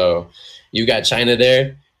II. So you got China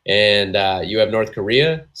there, and you have North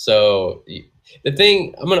Korea. So the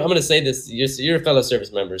thing I'm gonna say this, you're a fellow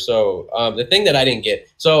service member. So the thing that I didn't get,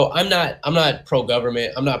 so I'm not pro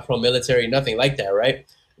government, I'm not pro military, nothing like that, right?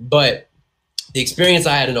 But the experience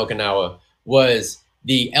I had in Okinawa was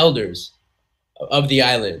the elders of the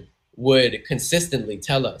island would consistently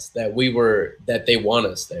tell us that they want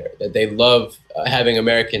us there, that they love having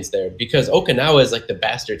Americans there, because Okinawa is like the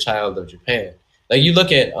bastard child of Japan. Like you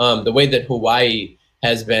look at the way that Hawaii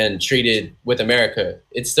has been treated with America,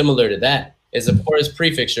 it's similar to that. It's a poorest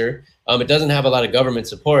prefecture. It doesn't have a lot of government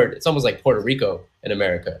support. It's almost like Puerto Rico in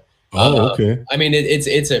America. Oh, okay. I mean,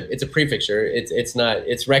 it's a prefecture.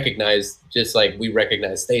 It's recognized just like we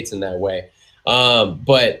recognize states in that way.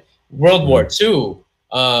 But World War II,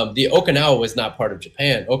 the Okinawa was not part of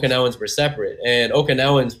Japan. Okinawans were separate, and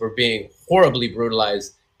Okinawans were being horribly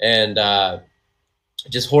brutalized, and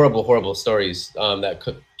just horrible stories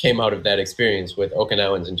that came out of that experience with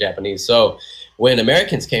Okinawans and Japanese. So when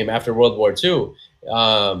Americans came after World War II,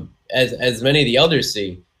 as many of the elders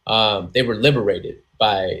see, they were liberated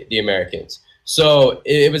by the Americans. So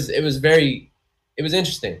it was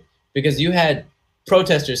interesting, because you had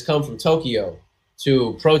protesters come from Tokyo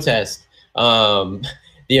to protest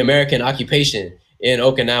the American occupation in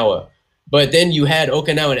Okinawa. But then you had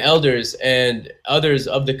Okinawan elders and others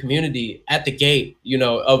of the community at the gate,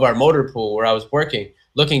 of our motor pool where I was working,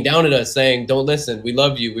 looking down at us saying, "Don't listen. We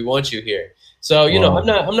love you. We want you here." So, wow.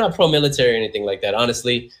 I'm not pro-military or anything like that.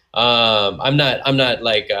 Honestly, I'm not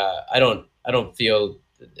like, I don't feel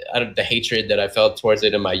the hatred that I felt towards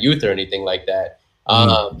it in my youth or anything like that.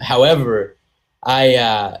 However,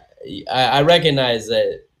 I recognize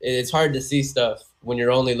that it's hard to see stuff when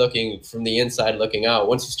you're only looking from the inside looking out.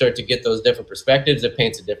 Once you start to get those different perspectives, it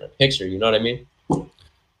paints a different picture. You know what I mean?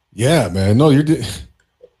 Yeah, man. No,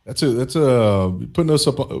 that's putting us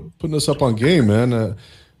up on game, man.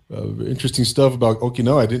 Interesting stuff about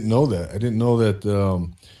Okinawa. I didn't know that. I didn't know that.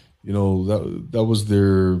 That was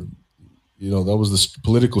their, that was the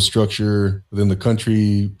political structure within the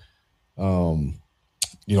country. Back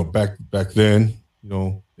then,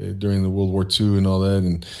 during the World War II and all that.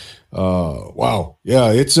 And wow,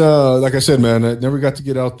 yeah, it's like I said, man, I never got to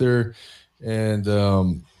get out there, and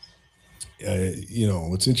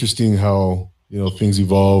it's interesting how things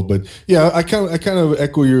evolve. But yeah, I kind of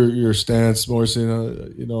echo your stance, Morrison. I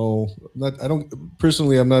don't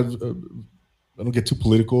get too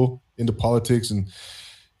political into politics and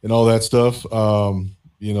all that stuff. I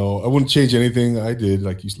wouldn't change anything I did,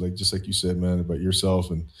 just like you said, man, about yourself.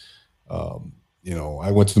 And I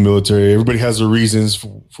went to the military. Everybody has their reasons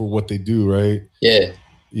for what they do, right? Yeah.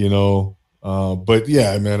 But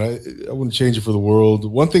yeah, man, I wouldn't change it for the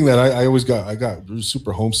world. One thing that I got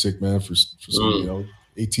super homesick, man, for some,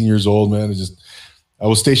 18 years old, man. I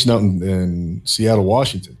was stationed out in Seattle,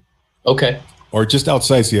 Washington. Okay. Or just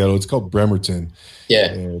outside Seattle. It's called Bremerton.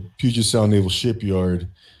 Yeah. Puget Sound Naval Shipyard.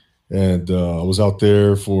 And I was out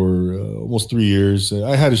there for almost 3 years.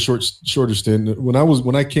 I had a shorter stint.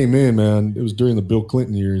 When I came in, man, it was during the Bill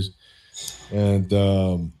Clinton years, and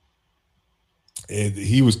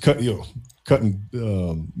he was cutting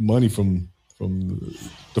money from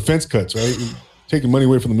defense cuts, right? Taking money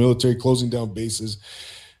away from the military, closing down bases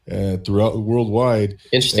throughout worldwide.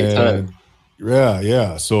 Interesting time.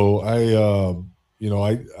 Yeah. So I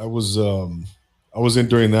was in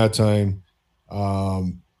during that time.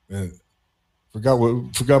 And forgot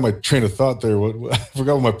my train of thought there. I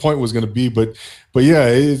forgot what my point was going to be, but yeah,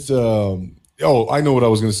 it's. I know what I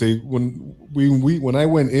was going to say. When I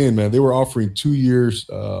went in, man, they were offering 2 years,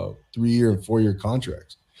 3 year and 4 year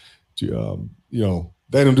contracts. They don't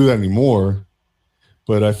do that anymore.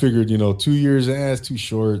 But I figured, 2 years, it's too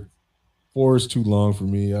short. 4 is too long for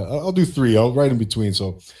me. I'll do 3. I'll right in between.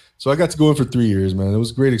 So I got to go in for 3 years, man. It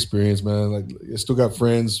was a great experience, man. Like, I still got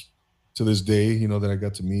friends to this day, that I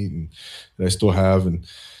got to meet and that I still have.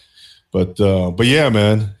 But yeah,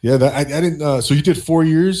 man. Yeah, I didn't. So you did 4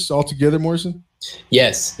 years altogether, Morrison?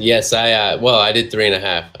 Yes. I did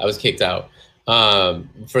 3.5. I was kicked out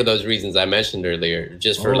for those reasons I mentioned earlier,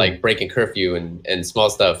 just for like breaking curfew and small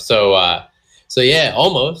stuff. So So yeah,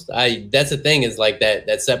 almost. That's the thing, is like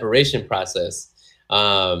that separation process.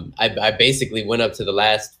 I basically went up to the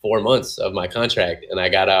last 4 months of my contract, and I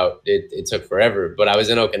got out. It took forever, but I was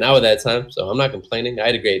in Okinawa that time, so I'm not complaining. I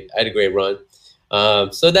had a great run.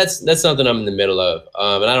 So that's something I'm in the middle of,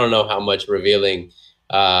 and I don't know how much revealing.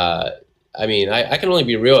 I mean, I can only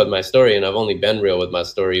be real with my story, and I've only been real with my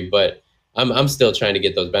story, but I'm still trying to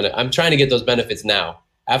get those benefits. I'm trying to get those benefits now.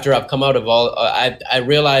 After I've come out of all, I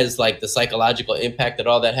realized like the psychological impact that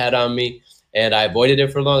all that had on me, and I avoided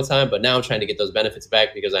it for a long time. But now I'm trying to get those benefits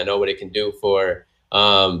back, because I know what it can do for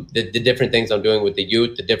the different things I'm doing with the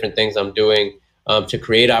youth, the different things I'm doing to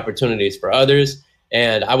create opportunities for others.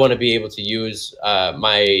 And I want to be able to use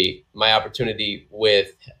my opportunity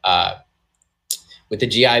with the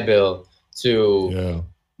GI Bill to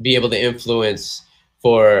be able to influence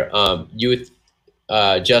for youth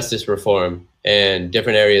justice reform and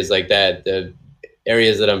different areas like that, the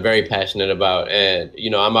areas that I'm very passionate about. And, you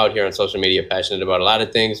know, I'm out here on social media passionate about a lot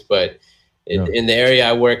of things, but in the area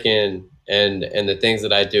I work in and the things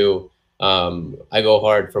that I do, I go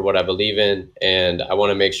hard for what I believe in, and I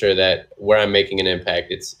want to make sure that where I'm making an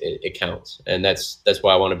impact, it counts. And that's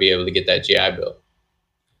why I want to be able to get that GI Bill.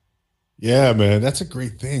 Yeah, man, that's a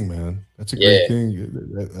great thing, man. That's a great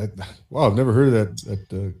thing. Wow, I've never heard of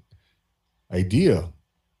that idea.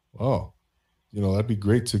 Wow, you know, that'd be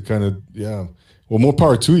great to kind of, well, more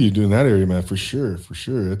power to you doing that area, man, for sure, for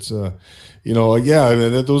sure. It's you know, yeah, I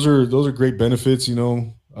mean, those are great benefits. You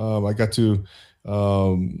know, I got to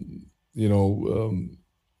you know,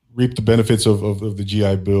 reap the benefits of the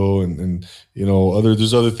GI Bill, and you know,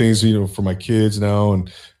 there's other things, you know, for my kids now,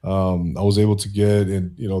 and I was able to get,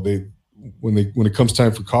 and you know, when it comes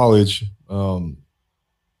time for college,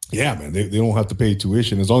 yeah, man, they don't have to pay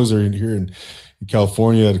tuition as long as they're here in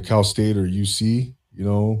California at Cal State or UC, you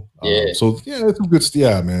know. So yeah, that's some good.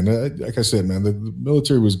 Yeah, man. Like I said, man, the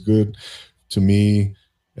military was good to me,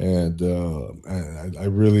 and I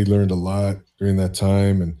really learned a lot during that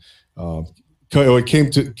time, and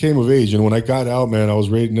it came of age. And when I got out, man, I was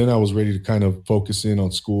ready. And then I was ready to kind of focus in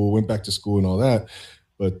on school. Went back to school and all that.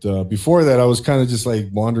 But before that, I was kind of just like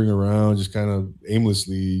wandering around, just kind of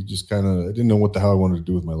aimlessly, just kind of, I didn't know what the hell I wanted to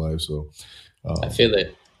do with my life. So I feel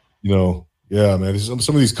it. You know, yeah, man. Some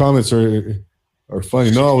of these comments are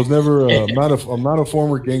funny. No, I was never. I'm not a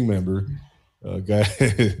former gang member, guy.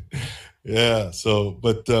 Yeah. So,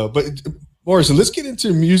 but Morrison, let's get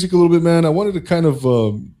into music a little bit, man. I wanted to kind of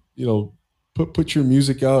you know, put your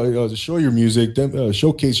music out, to show your music,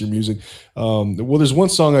 showcase your music. Well, there's one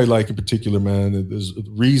song I like in particular, man. There's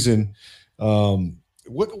Reason. What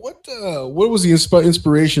was the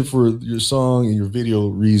inspiration for your song and your video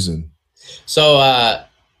Reason? So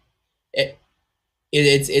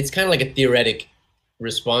it's kind of like a theoretic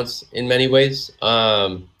response in many ways.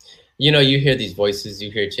 You know, you hear these voices, you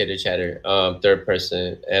hear chitter chatter, third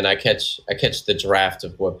person, and I catch the draft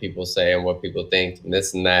of what people say and what people think and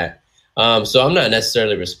this and that. So I'm not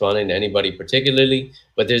necessarily responding to anybody particularly,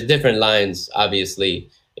 but there's different lines, obviously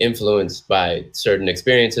influenced by certain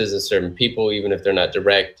experiences and certain people, even if they're not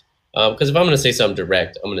direct. Because if I'm going to say something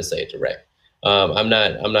direct, I'm going to say it direct. I'm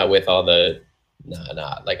not with all the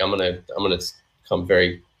nah. Like I'm gonna come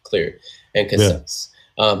very clear and concise.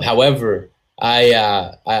 However,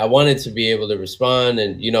 I wanted to be able to respond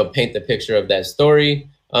and, you know, paint the picture of that story.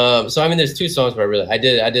 So I mean, there's two songs where I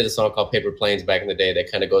did a song called Paper Planes back in the day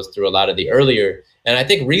that kind of goes through a lot of the earlier, and I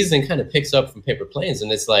think Reason kind of picks up from Paper Planes,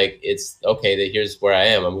 and it's like, it's okay that here's where I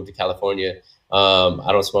am. I moved to California.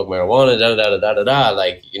 I don't smoke marijuana,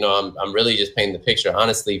 like, you know, I'm really just painting the picture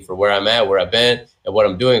honestly for where I'm at, where I've been, and what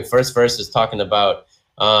I'm doing. First verse is talking about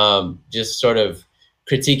just sort of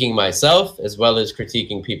critiquing myself as well as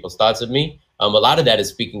critiquing people's thoughts of me. A lot of that is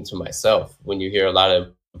speaking to myself. When you hear a lot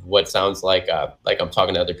of what sounds like I'm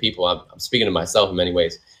talking to other people, I'm speaking to myself in many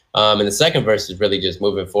ways. And the second verse is really just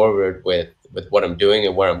moving forward with what I'm doing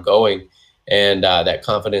and where I'm going, and that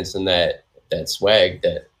confidence and that swag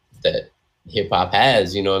that hip hop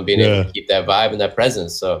has, you know, and being able to keep that vibe and that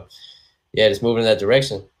presence. So yeah, just moving in that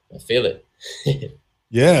direction. I feel it.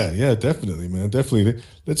 Yeah, definitely, man. Definitely.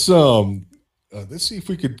 Let's see if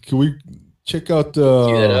can we check out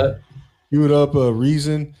cue it up,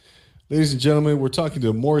 Reason. Ladies and gentlemen, we're talking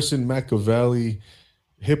to Morrison McAvally,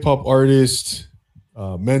 hip hop artist,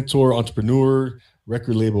 mentor, entrepreneur,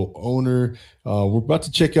 record label owner. We're about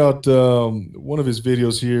to check out one of his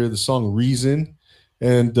videos here, the song Reason,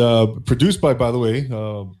 and produced by the way,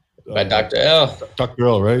 by Dr. L. Dr.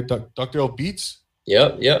 L, right? Dr. L Beats?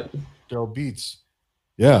 Yep. Dr. L Beats.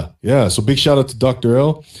 Yeah. So big shout out to Dr.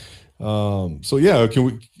 L. So yeah,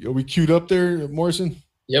 are we queued up there, Morrison?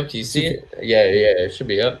 Yep, can you Let's see see if it? Yeah, yeah, it should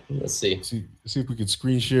be up. Let's see. see if we could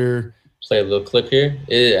screen share. Play a little clip here.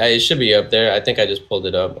 It should be up there. I think I just pulled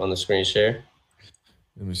it up on the screen share.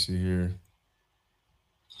 Let me see here.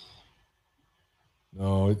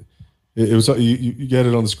 No, it was you got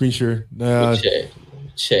it on the screen share. Let me Nah.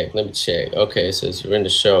 check. Let me check. Okay, it says you're in the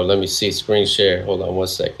show. Let me see screen share. Hold on one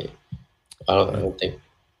second. I don't think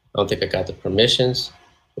I got the permissions.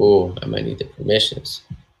 Oh, I might need the permissions.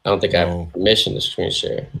 I don't think I have No. permission to screen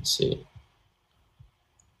share. Let's see.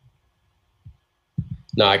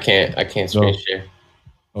 No, I can't. I can't screen No. share.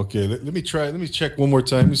 Okay, let me try. Let me check one more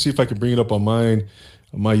time. Let me see if I can bring it up on mine,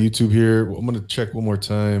 on my YouTube here. I'm gonna check one more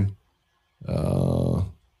time. Uh,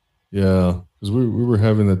 yeah, because we were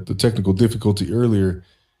having the technical difficulty earlier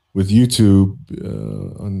with YouTube.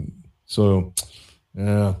 So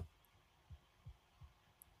yeah,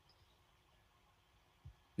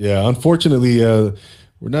 yeah. Unfortunately,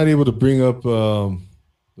 we're not able to bring up the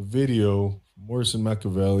video. Morrison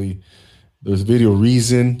Machiavelli. There's video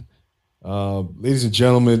reason. Ladies and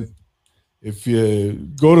gentlemen, if you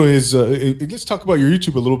go to his, let's talk about your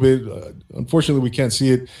YouTube a little bit. Unfortunately, we can't see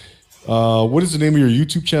it. What is the name of your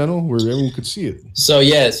YouTube channel where everyone could see it? So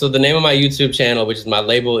yeah, so the name of my YouTube channel, which is my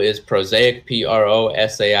label, is Prosaic,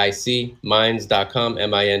 Prosaic, minds.com,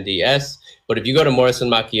 MINDS. But if you go to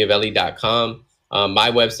morrisonmachiavelli.com, my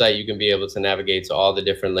website, you can be able to navigate to all the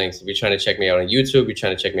different links. If you're trying to check me out on YouTube, you're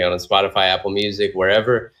trying to check me out on Spotify, Apple Music,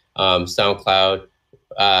 wherever, SoundCloud,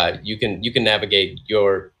 you can navigate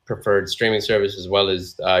your preferred streaming service as well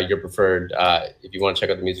as your preferred, if you want to check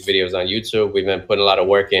out the music videos on YouTube. We've been putting a lot of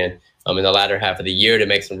work in the latter half of the year to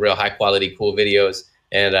make some real high quality, cool videos.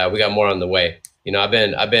 And we got more on the way. You know, I've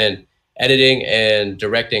been editing and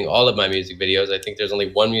directing all of my music videos. I think there's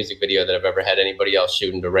only one music video that I've ever had anybody else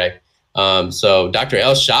shoot and direct. So Dr.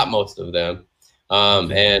 L shot most of them.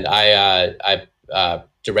 And I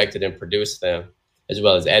directed and produced them as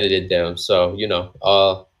well as edited them. So, you know,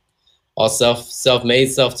 all self-made,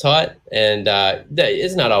 self-taught, and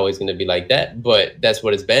it's not always going to be like that, but that's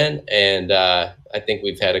what it's been. And I think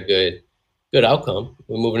we've had a good outcome.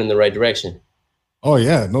 We're moving in the right direction. Oh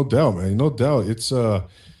yeah, no doubt, man. No doubt. It's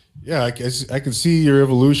yeah, I can see your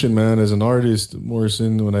evolution, man, as an artist,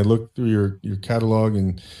 Morrison. When I look through your catalog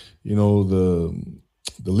and you know the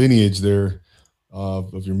lineage there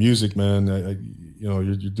of your music, man, you know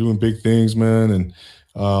you're doing big things, man. And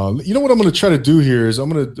you know what I'm gonna try to do here is I'm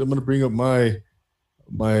gonna bring up my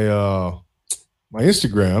my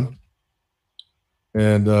Instagram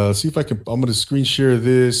and see if I can. I'm gonna screen share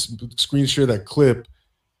that clip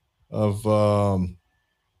of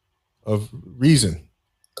Reason.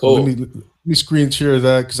 Cool. Let me screen share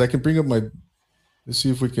that because I can bring up my. Let's see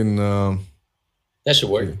if we can. That should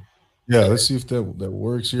work. Yeah, let's see if that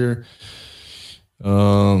works here.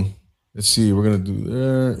 Let's see. We're gonna do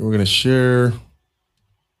that. We're gonna share.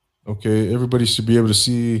 Okay, everybody should be able to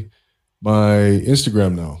see my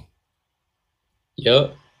Instagram now.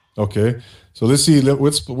 Yep. Okay, so let's see.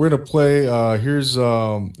 We're gonna play. Here's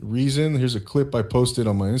Reason. Here's a clip I posted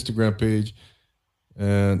on my Instagram page.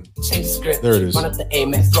 And change the script. There it is. Run up the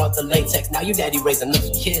Amex, draw up the latex. Now you daddy raising little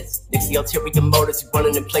kids. Nixie ulterior motives, you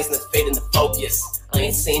running in place and it's fading the focus. I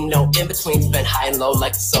ain't seen no in betweens, been high and low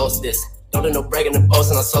like the solstice. Don't do no bragging and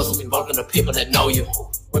boasting on social. We work with the people that know you.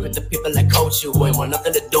 Work with the people that coach you, who ain't want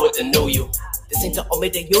nothing to do with the new you. This ain't the old me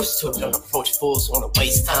they used to. Don't approach fools who wanna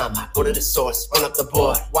waste time. I go to the source, run up the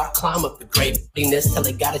board, walk, climb up the greatness till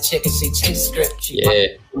they got a chick and she changed the script. She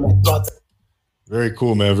Yeah. Very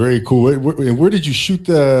cool, man. Very cool. Where did you shoot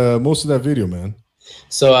most of that video, man?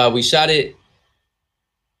 So we shot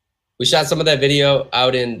some of that video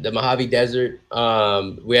out in the Mojave Desert.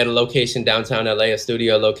 We had a location downtown LA, a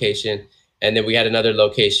studio location, and then we had another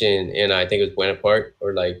location in I think it was Buena Park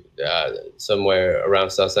or like somewhere around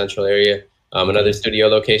South Central area. Another studio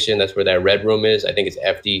location. That's where that Red Room is. I think it's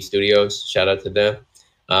FD Studios. Shout out to them.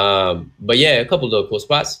 But yeah, a couple of cool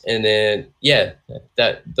spots, and then yeah,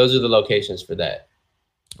 those are the locations for that.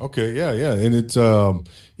 Okay, yeah, and it's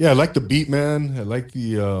yeah, I like the beat, man. I like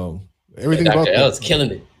the everything Dr. about L that. is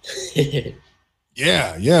killing it.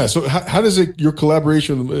 Yeah. So how does your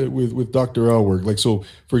collaboration with Dr. L work? Like, so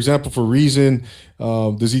for example, for Reason,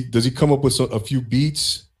 does he come up with a few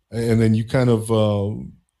beats and then you kind of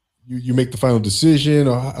you make the final decision,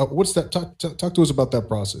 or what's that? Talk to us about that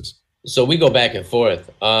process. So we go back and forth.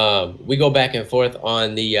 We go back and forth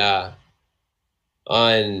on the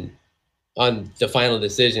final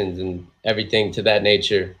decisions and everything to that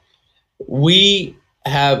nature. We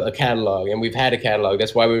have a catalog, and we've had a catalog.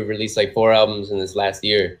 That's why we've released like 4 albums in this last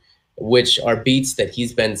year, which are beats that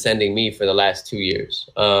he's been sending me for the last 2 years.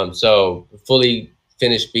 So fully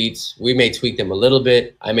finished beats. We may tweak them a little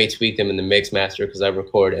bit. I may tweak them in the mix master because I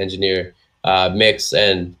record, engineer, mix,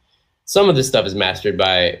 and some of this stuff is mastered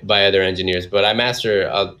by other engineers, but I master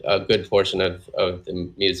a good portion of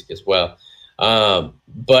the music as well.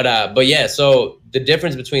 But yeah, so the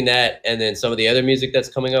difference between that and then some of the other music that's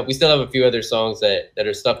coming up, we still have a few other songs that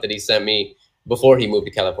are stuff that he sent me before he moved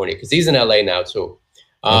to California, because he's in LA now too.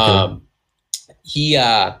 Okay.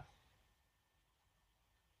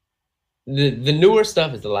 The newer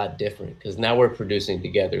stuff is a lot different because now we're producing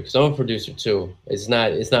together, because I'm a producer too. It's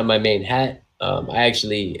not my main hat. I'm a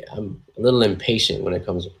little impatient when it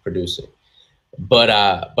comes to producing, but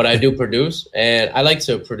I do produce, and I like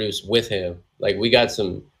to produce with him. Like we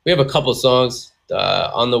have a couple songs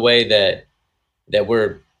on the way that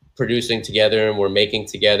we're producing together and we're making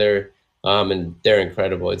together, and they're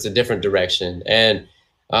incredible. It's a different direction, and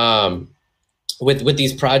with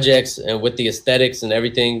these projects and with the aesthetics and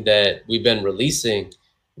everything that we've been releasing,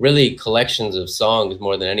 really collections of songs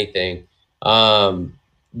more than anything.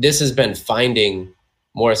 This has been finding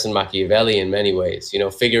Morrison Machiavelli in many ways,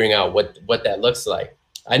 figuring out what that looks like.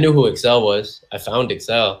 I knew who Excel was. I found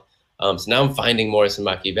Excel. So now I'm finding Morrison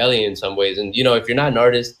Machiavelli in some ways. And, if you're not an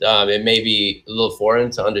artist, it may be a little foreign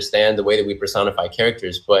to understand the way that we personify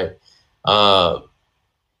characters, but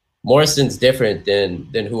Morrison's different than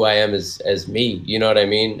who I am as me. You know what I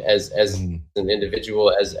mean? As an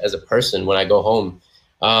individual, as a person when I go home.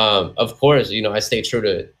 Of course, I stay true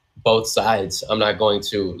to both sides. I'm not going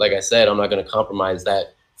to, like I said, I'm not going to compromise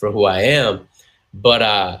that for who I am, but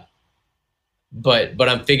I'm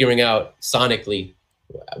figuring out sonically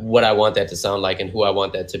what I want that to sound like and who I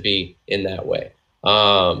want that to be in that way.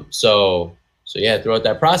 So yeah, throughout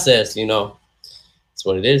that process, it's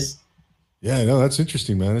what it is. Yeah, no, that's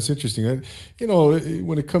interesting, man. That's interesting.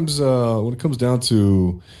 When it comes down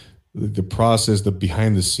to the process, the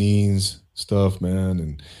behind the scenes stuff, man,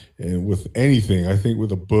 and with anything, I think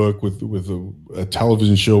with a book, with a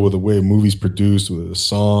television show, with the way a movie's produced, with a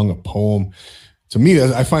song, a poem, to me,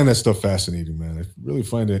 I find that stuff fascinating, man. I really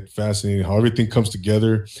find it fascinating how everything comes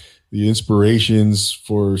together, the inspirations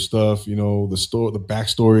for stuff, the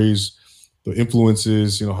backstories, the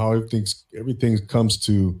influences, how everything comes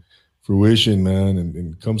to fruition, man,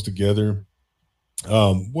 and comes together.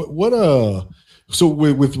 So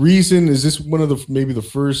with Reason, is this one of maybe the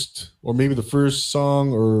first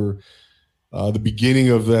song, or the beginning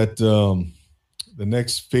of that the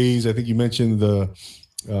next phase? I think you mentioned what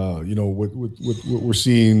we're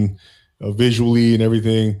seeing visually and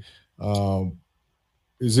everything.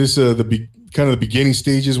 Is this kind of the beginning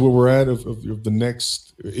stages where we're at of the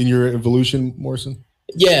next in your evolution, Morrison?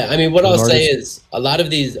 Yeah, I mean, what I'll say is a lot of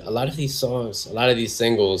these songs, a lot of these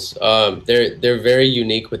singles, they're very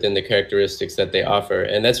unique within the characteristics that they offer,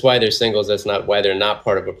 and that's why they're singles. That's not why they're not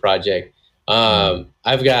part of a project.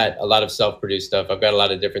 I've got a lot of self-produced stuff. I've got a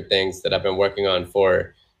lot of different things that I've been working on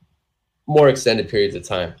for more extended periods of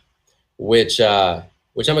time, which I'm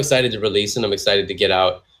excited to release and I'm excited to get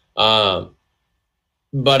out.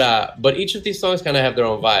 But each of these songs kind of have their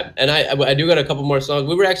own vibe, and I do got a couple more songs.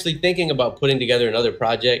 We were actually thinking about putting together another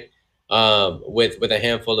project with a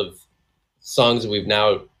handful of songs that we've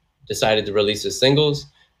now decided to release as singles.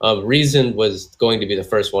 Reason was going to be the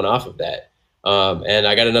first one off of that, and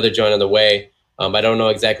I got another joint on the way. I don't know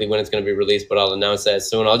exactly when it's going to be released, but I'll announce that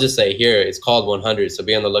soon. I'll just say here, it's called 100, so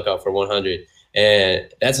be on the lookout for 100, and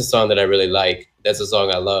that's a song that I really like. That's a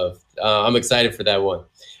song I love. I'm excited for that one.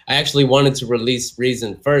 I actually wanted to release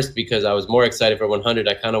Reason first because I was more excited for 100.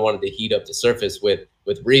 I kind of wanted to heat up the surface with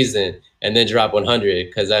Reason and then drop 100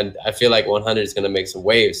 because I feel like 100 is going to make some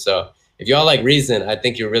waves. So if y'all like Reason, I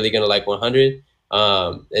think you're really going to like 100.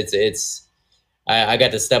 I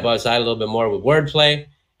got to step outside a little bit more with wordplay,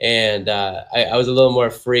 and I was a little more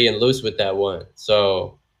free and loose with that one.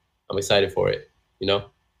 So I'm excited for it,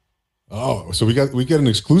 Oh, so we got an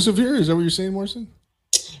exclusive here? Is that what you're saying, Morrison?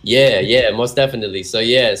 Yeah, most definitely. So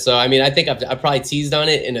I mean, I think I probably teased on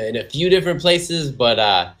it in a few different places, but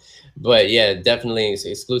yeah, definitely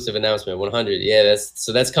exclusive announcement. 100. Yeah,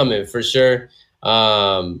 that's coming for sure.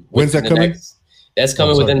 When's that coming? That's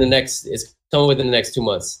coming within the next. It's coming within the next 2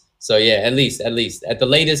 months. So yeah, at least at the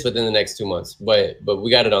latest within the next 2 months. But we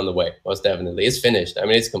got it on the way. Most definitely, it's finished. I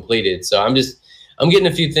mean, it's completed. So I'm getting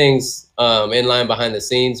a few things in line behind the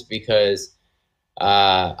scenes because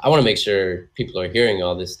I want to make sure people are hearing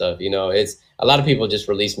all this stuff. It's a lot of people just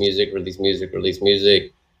release music.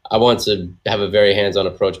 I want to have a very hands-on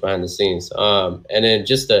approach behind the scenes. And then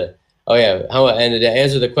to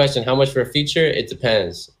answer the question, how much for a feature? It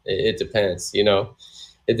depends. It depends. I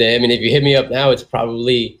mean, if you hit me up now, it's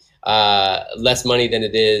probably less money than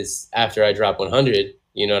it is after I drop 100.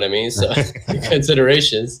 You know what I mean? So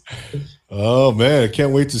considerations. Oh man, I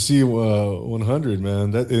can't wait to see 100,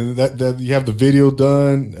 man. That you have the video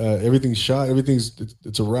done, everything's shot,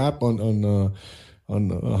 it's a wrap on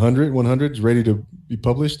 100. 100 is ready to be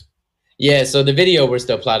published. Yeah, so the video we're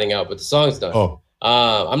still plotting out, but the song's done. Oh,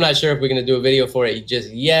 I'm not sure if we're gonna do a video for it just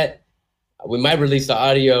yet. We might release the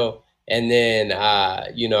audio and then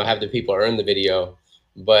you know, have the people earn the video.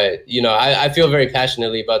 But you know, I feel very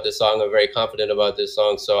passionately about this song. I'm very confident about this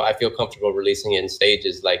song, so I feel comfortable releasing it in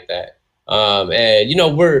stages like that. And you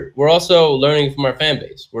know, we're also learning from our fan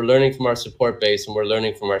base. We're learning from our support base, and we're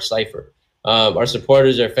learning from our cipher. Our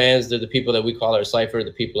supporters, our fans, they're the people that we call our cipher,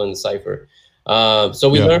 the people in the cipher. So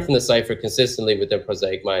we learn from the cipher consistently within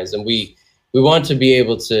Prosaic Minds, and we want to be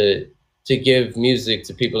able to give music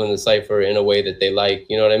to people in the cipher in a way that they like.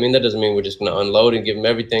 You know what I mean? That doesn't mean we're just going to unload and give them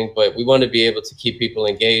everything, but we want to be able to keep people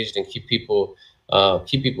engaged and keep people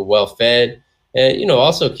well fed, and you know,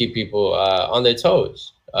 also keep people on their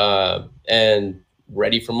toes and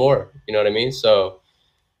ready for more. You know what I mean? So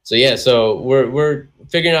yeah, so we're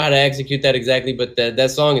figuring out how to execute that exactly, but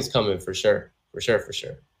that song is coming for sure.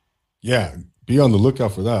 Yeah, be on the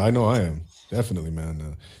lookout for that. I know I am. Definitely,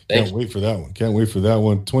 man. Can't wait for that one. Can't wait for that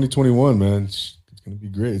one. 2021, man. It's going to be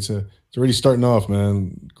great. It's already starting off,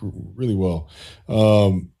 man, really well.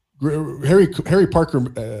 Harry Parker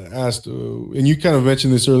asked, and you kind of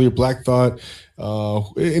mentioned this earlier, Black Thought.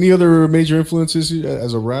 Any other major influences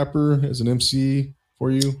as a rapper, as an MC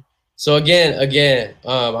for you? So again,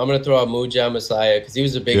 I'm gonna throw out Muja Messiah because he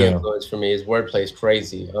was a big influence for me. His wordplay is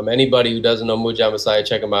crazy. Anybody who doesn't know Muja Messiah,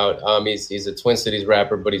 check him out. He's a Twin Cities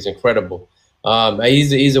rapper, but he's incredible.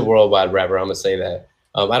 He's a worldwide rapper. I'm gonna say that.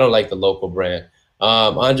 I don't like the local brand.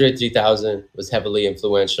 Andre 3000 was heavily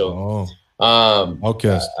influential. Yeah,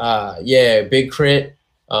 Big Crit.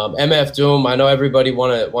 MF Doom. I know everybody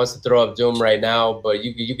wants to throw up Doom right now, but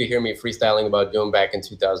you could hear me freestyling about Doom back in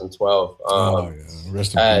 2012.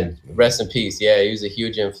 Rest in peace. Yeah, he was a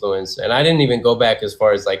huge influence, and I didn't even go back as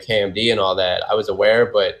far as like KMD and all that. I was aware,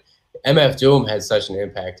 but MF Doom had such an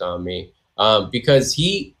impact on me because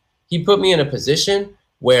he put me in a position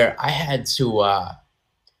where I had to.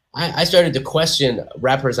 I started to question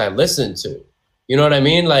rappers I listened to. You know what I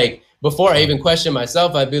mean? Like before I even questioned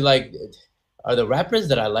myself, I'd be like, are the rappers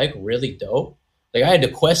that I like really dope? Like I had to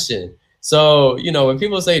question. So, you know, when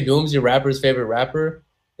people say Doom's your rapper's favorite rapper,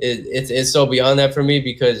 it's so beyond that for me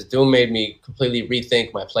because Doom made me completely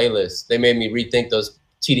rethink my playlist. They made me rethink those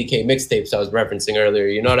TDK mixtapes I was referencing earlier.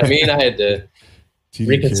 You know what I mean? I had to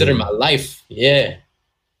reconsider my life. Yeah.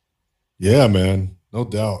 Yeah, man. No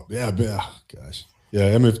doubt. Yeah, gosh. Yeah,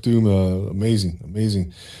 MF Doom,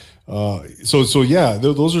 amazing. So yeah,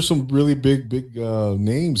 those are some really big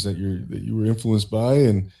names that you were influenced by,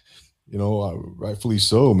 and you know, rightfully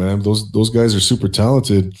so, man. Those guys are super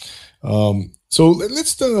talented. So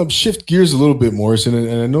let's shift gears a little bit, Morrison.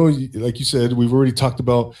 And I know, like you said, we've already talked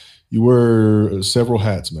about you wear several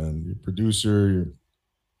hats, man. You're a producer.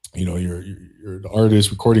 You're an artist,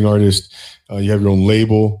 recording artist. You have your own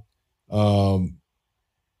label.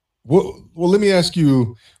 Well, let me ask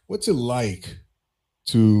you, what's it like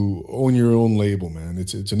to own your own label, man?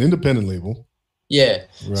 It's an independent label. Yeah.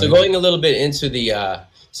 Right. So going a little bit into the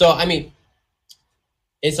so I mean,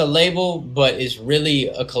 it's a label, but it's really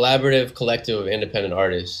a collaborative collective of independent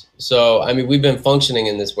artists. So I mean, we've been functioning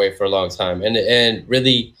in this way for a long time, and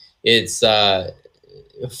really, it's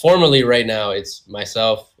formally right now it's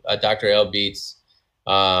myself, Dr. L Beats,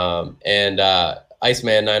 and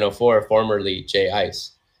Iceman 904, formerly J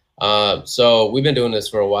Ice. So we've been doing this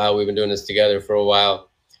for a while. We've been doing this together for a while.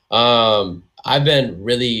 I've been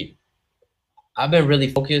really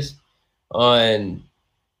focused on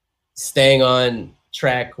staying on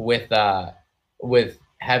track with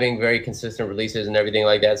having very consistent releases and everything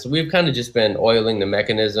like that. So we've kind of just been oiling the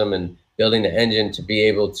mechanism and building the engine to be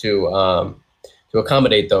able to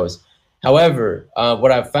accommodate those. However,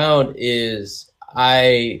 what I've found is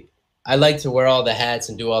I like to wear all the hats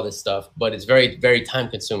and do all this stuff, but it's very, very time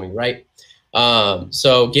consuming, right?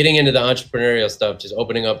 So getting into the entrepreneurial stuff, just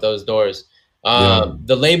opening up those doors.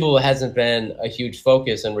 The label hasn't been a huge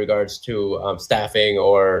focus in regards to staffing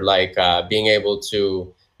or like being able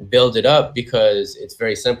to build it up because it's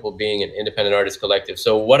very simple being an independent artist collective.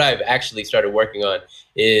 So what I've actually started working on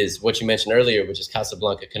is what you mentioned earlier, which is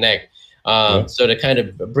Casablanca Connect. So to kind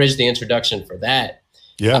of bridge the introduction for that,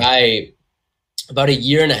 about a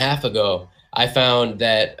year and a half ago, I found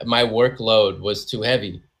that my workload was too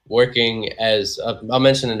heavy. Working as I'll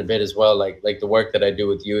mention in a bit as well, like the work that I do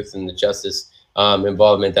with youth and the justice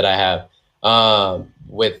involvement that I have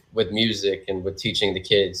with music and with teaching the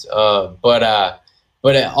kids. But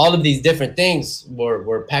But all of these different things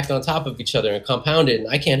were packed on top of each other and compounded, and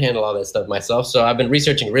I can't handle all that stuff myself. So I've been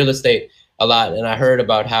researching real estate a lot, and I heard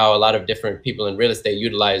about how a lot of different people in real estate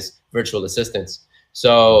utilize virtual assistants.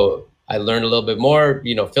 So I learned a little bit more,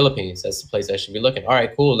 Philippines, that's the place I should be looking. All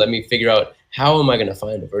right, cool. Let me figure out, how am I going to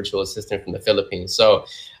find a virtual assistant from the Philippines? So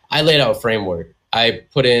I laid out a framework. I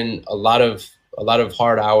put in a lot of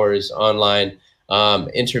hard hours online,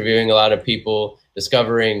 interviewing a lot of people,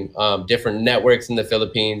 discovering different networks in the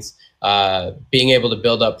Philippines, being able to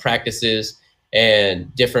build up practices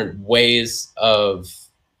and different ways of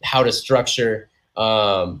how to structure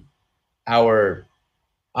our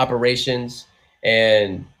operations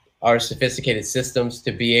and our sophisticated systems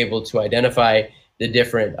to be able to identify the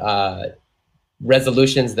different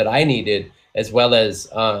resolutions that I needed, as well as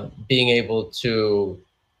being able to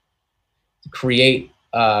create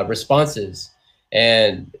responses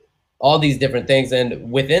and all these different things.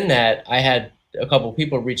 And within that, I had a couple of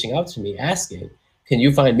people reaching out to me asking, can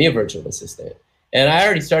you find me a virtual assistant? And I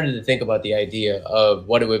already started to think about the idea of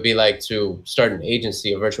what it would be like to start an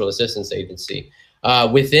agency, a virtual assistance agency.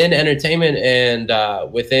 Within entertainment and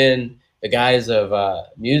within the guise of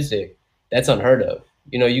music, that's unheard of.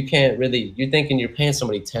 You can't really, you're thinking you're paying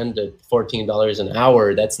somebody $10 to $14 an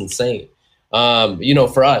hour. That's insane.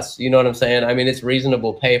 For us, you know what I'm saying? I mean, it's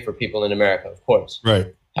reasonable pay for people in America, of course.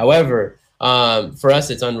 Right. However, for us,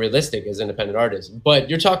 it's unrealistic as independent artists. But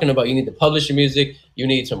you're talking about, you need to publish your music, you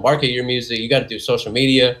need to market your music, you got to do social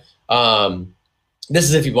media. This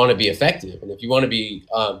is if you want to be effective, and if you want to be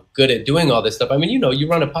good at doing all this stuff. I mean, you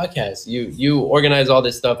run a podcast, you organize all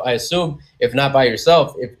this stuff. I assume, if not by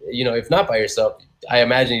yourself, if not by yourself, I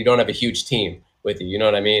imagine you don't have a huge team with you. You know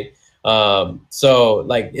what I mean? So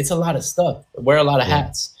like, it's a lot of stuff. Wear a lot of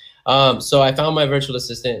hats. So I found my virtual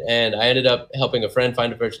assistant, and I ended up helping a friend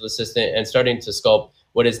find a virtual assistant and starting to sculpt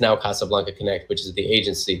what is now Casablanca Connect, which is the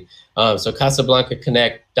agency. So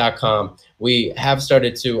CasablancaConnect.com. We have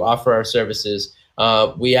started to offer our services.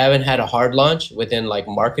 We haven't had a hard launch within like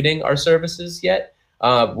marketing our services yet.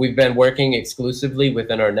 We've been working exclusively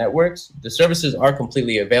within our networks. The services are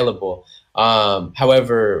completely available.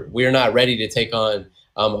 However, we're not ready to take on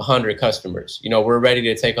 100 customers. We're ready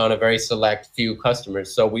to take on a very select few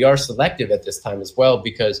customers. So we are selective at this time as well,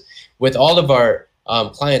 because with all of our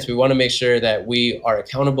clients, we want to make sure that we are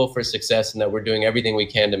accountable for success and that we're doing everything we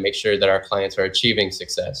can to make sure that our clients are achieving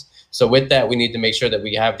success. So with that, we need to make sure that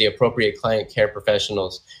we have the appropriate client care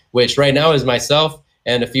professionals, which right now is myself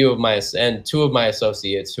and two of my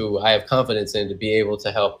associates who I have confidence in to be able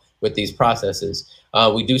to help with these processes.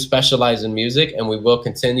 We do specialize in music, and we will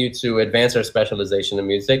continue to advance our specialization in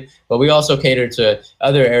music, but we also cater to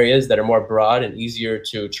other areas that are more broad and easier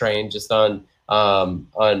to train just on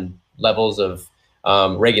levels of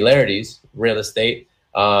regularities, real estate,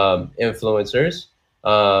 influencers,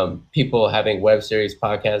 people having web series,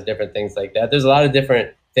 podcasts, different things like that. There's a lot of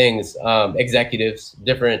different things, executives,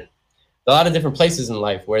 a lot of different places in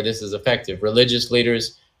life where this is effective. Religious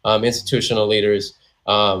leaders, institutional leaders.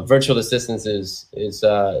 Virtual assistance is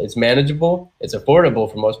manageable, it's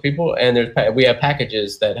affordable for most people, and we have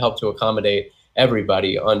packages that help to accommodate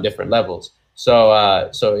everybody on different levels. So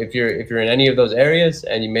if you're in any of those areas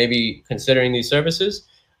and you may be considering these services,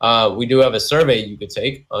 we do have a survey you could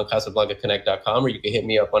take on CasablancaConnect.com, or you can hit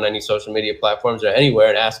me up on any social media platforms or anywhere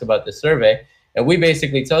and ask about this survey. And we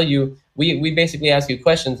basically tell you, we basically ask you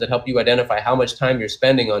questions that help you identify how much time you're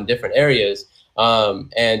spending on different areas,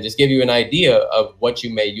 and just give you an idea of what you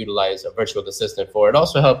may utilize a virtual assistant for. It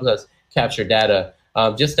also helps us capture data,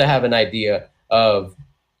 just to have an idea of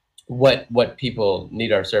what people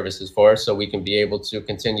need our services for, so we can be able to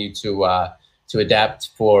continue to adapt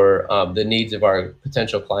for the needs of our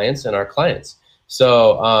potential clients and our clients.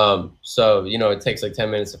 So it takes like 10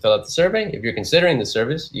 minutes to fill out the survey. If you're considering the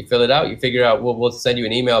service, you fill it out, you figure out, we'll send you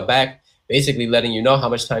an email back, basically letting you know how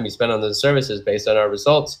much time you spend on the services based on our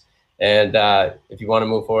results. And if you want to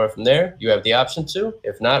move forward from there, you have the option to.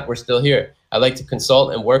 If not, we're still here. I like to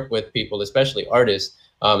consult and work with people, especially artists,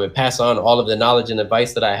 and pass on all of the knowledge and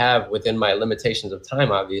advice that I have within my limitations of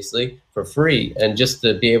time, obviously, for free, and just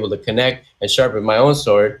to be able to connect and sharpen my own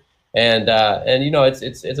sword. And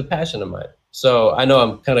it's a passion of mine. So I know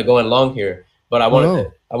I'm kind of going long here, but I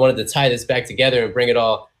wanted to tie this back together and bring it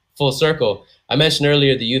all full circle. I mentioned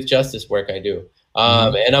earlier the youth justice work I do,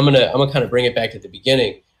 and I'm gonna kind of bring it back to the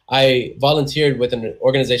beginning. I volunteered with an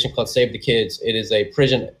organization called Save the Kids. It is a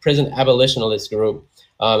prison abolitionist group,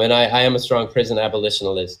 and I am a strong prison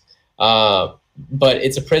abolitionist. But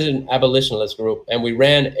it's a prison abolitionist group, and we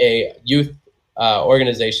ran a youth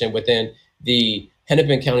organization within the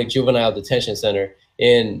Hennepin County Juvenile Detention Center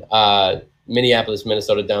in Minneapolis,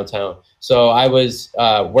 Minnesota downtown. So I was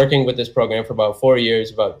working with this program for about 4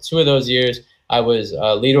 years. About 2 of those years, I was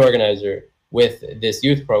lead organizer with this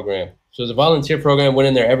youth program. So it was a volunteer program, went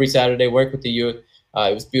in there every Saturday, worked with the youth.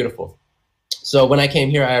 It was beautiful. So when I came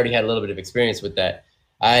here, I already had a little bit of experience with that.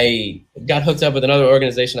 I got hooked up with another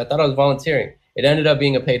organization. I thought I was volunteering. It ended up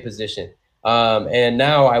being a paid position. And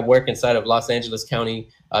now I work inside of Los Angeles County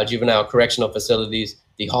juvenile correctional facilities,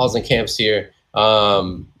 the halls and camps here,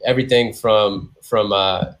 everything from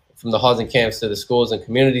the halls and camps to the schools and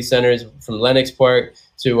community centers, from Lenox Park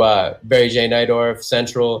to Barry J. Nydorf,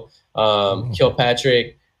 Central,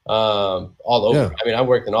 Kilpatrick, all over. Yeah. I mean, I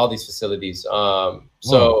worked in all these facilities.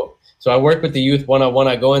 So I work with the youth one-on-one.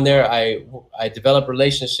 I go in there, I develop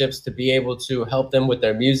relationships to be able to help them with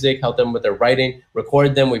their music, help them with their writing,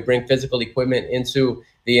 record them. We bring physical equipment into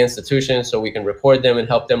the institution so we can record them and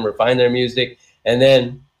help them refine their music. And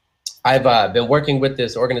then I've been working with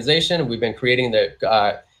this organization. We've been creating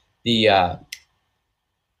the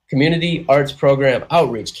Community Arts Program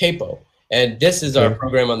Outreach, CAPO. And this is our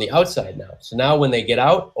program on the outside now. So now when they get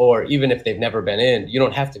out, or even if they've never been in, you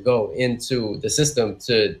don't have to go into the system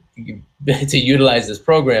to utilize this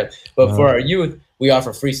program. But for our youth, we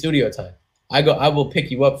offer free studio time. I will pick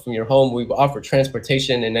you up from your home. We offer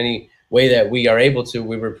transportation in any way that we are able to.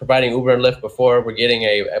 We were providing Uber and Lyft before. We're getting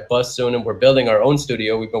a bus soon, and we're building our own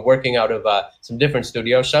studio. We've been working out of some different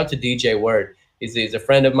studios. Shout out to DJ Word. He's a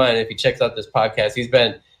friend of mine. If he checks out this podcast, he's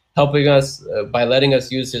been helping us by letting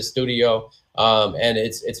us use his studio, and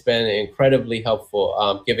it's been incredibly helpful,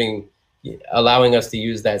 allowing us to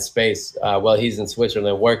use that space while he's in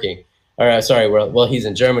Switzerland working, or while he's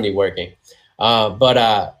in Germany working.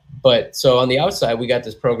 But so on the outside, we got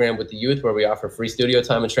this program with the youth where we offer free studio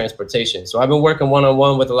time and transportation. So I've been working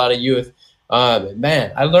one-on-one with a lot of youth.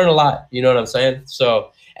 Man, I learn a lot. You know what I'm saying?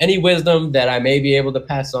 So any wisdom that I may be able to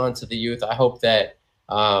pass on to the youth, I hope that.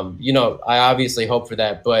 I obviously hope for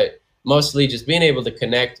that, but mostly just being able to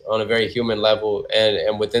connect on a very human level,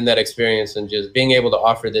 and within that experience, and just being able to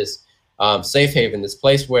offer this safe haven, this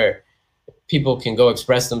place where people can go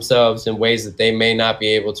express themselves in ways that they may not be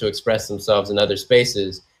able to express themselves in other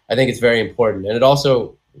spaces. I think it's very important. And it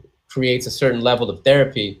also creates a certain level of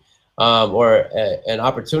therapy, or an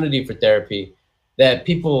opportunity for therapy that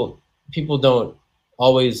people don't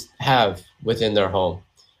always have within their home.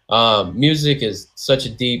 Music is such a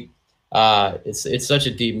deep, it's such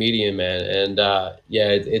a deep medium, man. And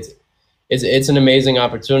it's an amazing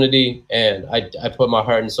opportunity, and I put my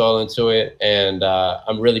heart and soul into it. And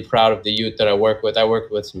I'm really proud of the youth that I work with. I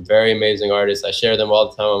work with some very amazing artists. I share them all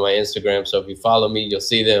the time on my Instagram. So if you follow me, you'll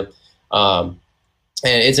see them. And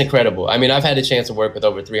it's incredible. I mean, I've had a chance to work with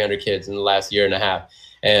over 300 kids in the last year and a half.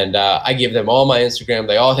 And I give them all my Instagram.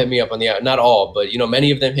 They all hit me up on the, not all, but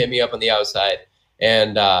many of them hit me up on the outside.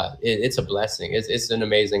 And it's a blessing. It's an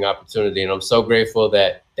amazing opportunity. And I'm so grateful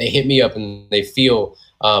that they hit me up and they feel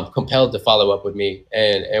compelled to follow up with me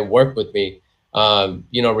and work with me.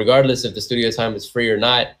 Regardless if the studio time is free or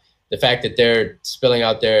not, the fact that they're spilling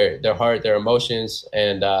out their heart, their emotions,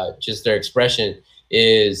 and just their expression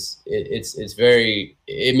it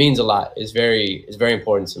means a lot. It's very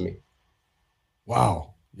important to me. Wow.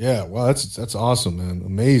 Yeah, well, that's awesome, man.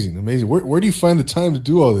 Amazing. Where do you find the time to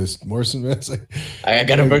do all this, Morrison? Man, I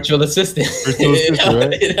got a virtual assistant.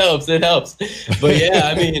 Right? It helps. But yeah,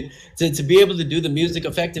 I mean, to be able to do the music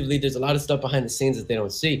effectively, there's a lot of stuff behind the scenes that they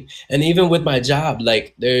don't see. And even with my job,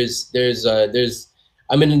 like there's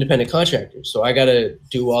I'm an independent contractor, so I got to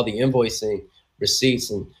do all the invoicing, receipts,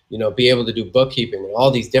 and be able to do bookkeeping and all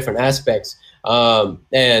these different aspects.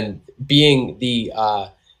 And being the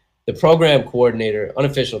program coordinator,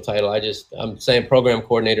 unofficial title. I'm saying program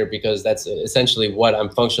coordinator because that's essentially what I'm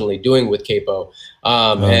functionally doing with CAPO.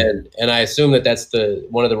 And I assume that's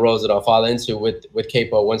one of the roles that I'll fall into with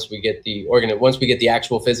CAPO once we get the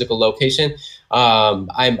actual physical location.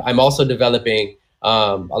 I'm also developing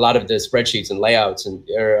a lot of the spreadsheets and layouts and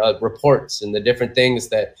reports and the different things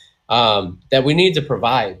that we need to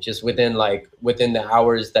provide just within the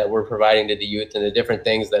hours that we're providing to the youth, and the different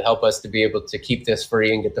things that help us to be able to keep this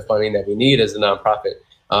free and get the funding that we need as a nonprofit.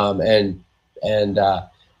 And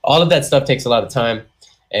all of that stuff takes a lot of time.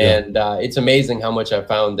 And it's amazing how much I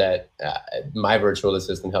found that my virtual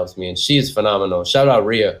assistant helps me, and she is phenomenal. Shout out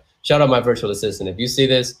Ria. Shout out my virtual assistant. If you see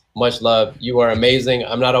this, much love. You are amazing.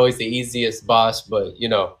 I'm not always the easiest boss, but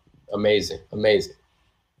amazing.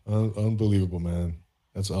 Unbelievable, man.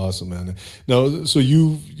 That's awesome, man. Now, so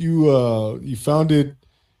you founded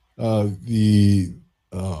the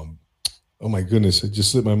oh my goodness, it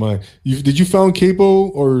just slipped my mind. Did you found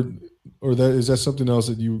CAPO, or is that something else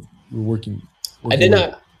that you were working I did with?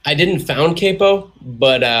 not. I didn't found Capo,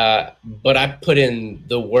 but I put in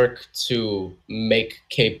the work to make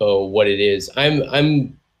Capo what it is.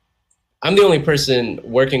 I'm the only person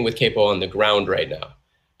working with Capo on the ground right now.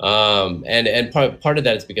 And part of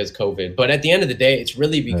that is because COVID. But at the end of the day, it's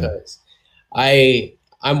really because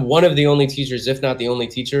I'm one of the only teachers, if not the only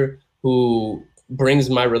teacher, who brings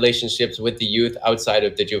my relationships with the youth outside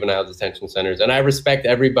of the juvenile detention centers. And I respect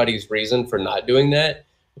everybody's reason for not doing that.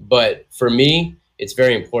 But for me, it's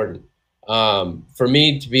very important. For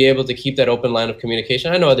me to be able to keep that open line of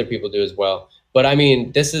communication. I know other people do as well. But I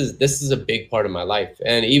mean, this is a big part of my life.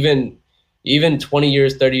 And even 20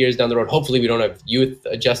 years, 30 years down the road, hopefully we don't have youth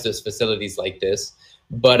justice facilities like this.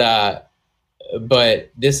 But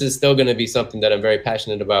this is still going to be something that I'm very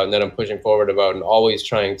passionate about and that I'm pushing forward about and always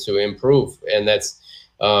trying to improve. And that's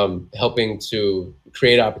helping to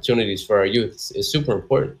create opportunities for our youth is super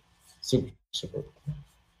important. Super important.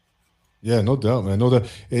 Yeah, no doubt, man. No doubt.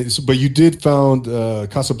 But you did found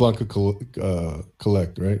Casablanca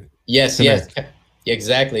Collect, right? Yes, Connect. Yes,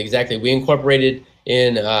 exactly. We incorporated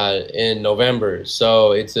in November,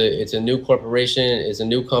 so it's a new corporation. It's a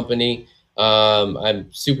new company.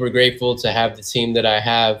 I'm super grateful to have the team that I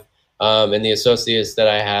have and the associates that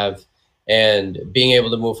I have, and being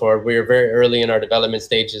able to move forward. We are very early in our development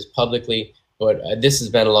stages publicly, but this has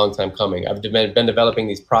been a long time coming. I've been developing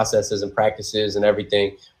these processes and practices and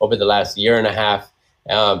everything over the last year and a half,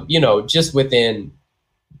 just within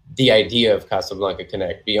the idea of Casablanca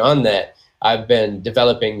Connect. Beyond that, I've been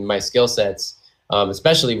developing my skill sets,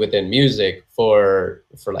 especially within music, for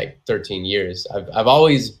like 13 years. I've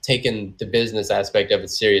always taken the business aspect of it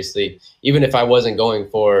seriously, even if I wasn't going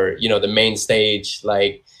for, the main stage,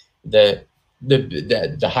 like the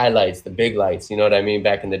highlights, the big lights, you know what I mean?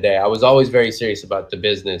 Back in the day, I was always very serious about the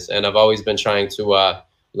business, and I've always been trying to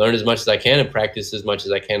learn as much as I can and practice as much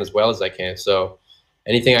as I can, as well as I can. So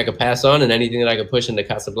anything I could pass on and anything that I could push into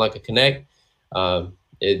Casablanca Connect, I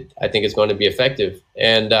think it's going to be effective.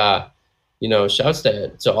 And shouts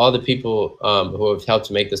to all the people who have helped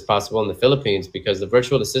to make this possible in the Philippines, because the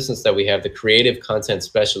virtual assistants that we have, the creative content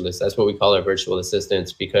specialists, that's what we call our virtual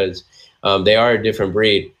assistants, because they are a different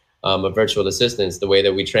breed of virtual assistants. The way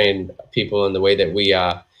that we train people and the way that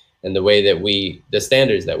the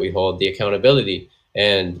standards that we hold, the accountability,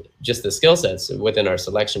 and just the skill sets within our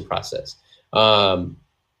selection process. I've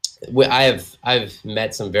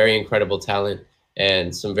met some very incredible talent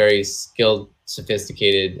and some very skilled,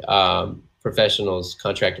 sophisticated professionals,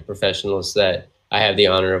 contractor professionals that I have the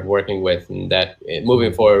honor of working with, and that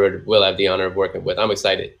moving forward will have the honor of working with. I'm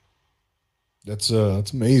excited. That's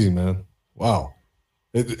amazing, man. Wow.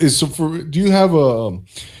 Do you have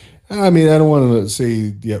I mean, I don't want to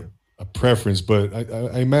say a preference, but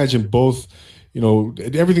I imagine both,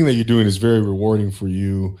 everything that you're doing is very rewarding for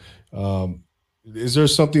you. Is there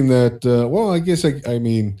something that, I guess I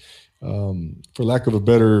mean, for lack of a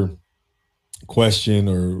better question,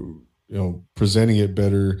 or, presenting it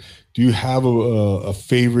better, do you have a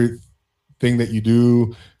favorite thing that you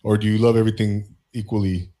do, or do you love everything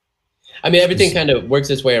equally? I mean, everything kind of works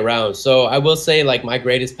its way around. So I will say, like, my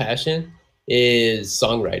greatest passion is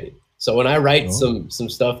songwriting. So when I write some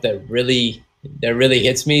stuff that really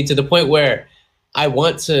hits me to the point where I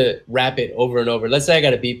want to rap it over and over. Let's say I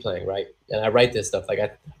got a beat playing, right? And I write this stuff. Like,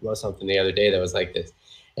 I wrote something the other day that was like this.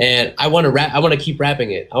 And I want to rap. I want to keep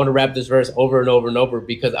rapping it. I want to rap this verse over and over and over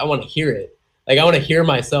because I want to hear it. Like, I want to hear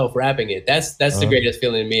myself rapping it. That's the greatest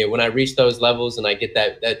feeling to me. When I reach those levels and I get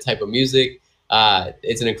that type of music,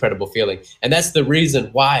 it's an incredible feeling. And that's the reason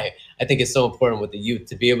why I think it's so important with the youth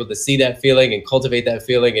to be able to see that feeling and cultivate that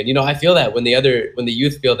feeling. And, I feel that when the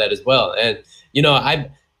youth feel that as well. And,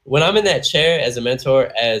 when I'm in that chair as a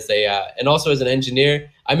mentor, and also as an engineer,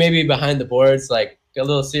 I may be behind the boards, like a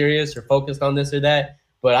little serious or focused on this or that,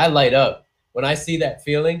 but I light up. When I see that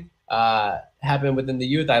feeling happen within the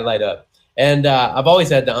youth, I light up. And I've always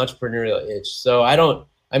had the entrepreneurial itch. So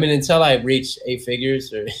until I reach 8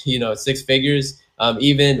 figures or, 6 figures,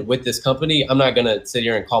 even with this company, I'm not going to sit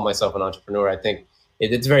here and call myself an entrepreneur. I think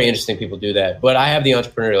it's very interesting people do that, but I have the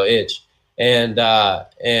entrepreneurial itch, and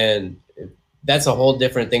that's a whole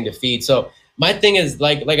different thing to feed. So my thing is,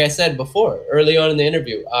 like I said before, early on in the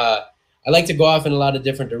interview, I like to go off in a lot of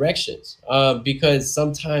different directions because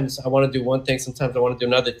sometimes I want to do one thing, sometimes I want to do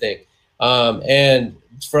another thing. And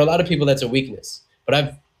for a lot of people, that's a weakness. But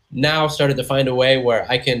I've now started to find a way where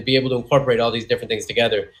I can be able to incorporate all these different things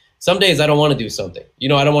together. Some days I don't want to do something. I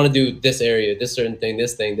don't want to do this area, this certain thing,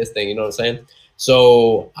 this thing, you know what I'm saying?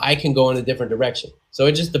 So I can go in a different direction. So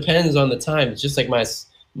it just depends on the time. It's just like my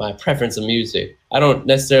preference of music. I don't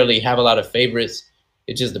necessarily have a lot of favorites.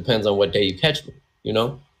 It just depends on what day you catch me,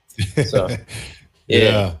 So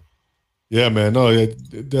Yeah. Yeah, man. No, yeah,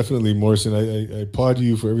 definitely, Morrison. I applaud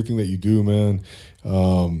you for everything that you do, man.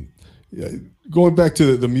 Yeah, going back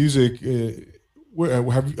to the music, where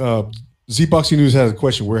have Z Boxing News has a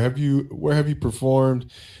question. Where have you performed?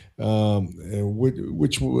 And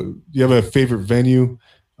do you have a favorite venue?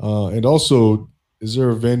 And also, is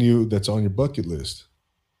there a venue that's on your bucket list?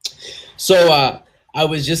 So I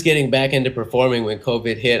was just getting back into performing when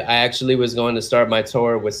COVID hit. I actually was going to start my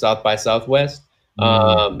tour with South by Southwest.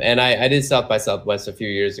 And I did South by Southwest a few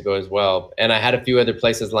years ago as well. And I had a few other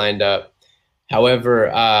places lined up.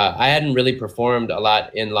 However, I hadn't really performed a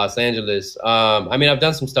lot in Los Angeles. I mean, I've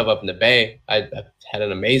done some stuff up in the Bay. I had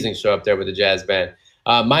an amazing show up there with a jazz band.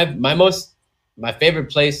 My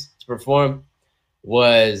favorite place to perform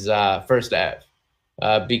was First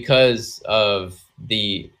Ave, because of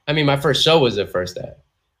my first show was at First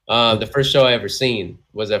Ave. The first show I ever seen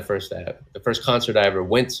was at First Ave. The first concert I ever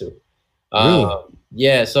went to. Really?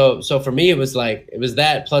 Yeah, so for me it was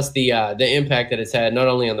that plus the impact that it's had not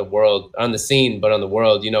only on the world, on the scene, but on the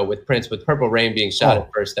world, with Prince, with Purple Rain being shot at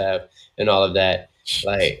First Ave and all of that.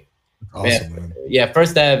 Like, awesome, man. Yeah,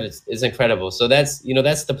 First Ave is incredible. So that's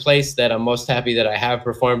the place that I'm most happy that I have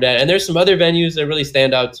performed at. And there's some other venues that really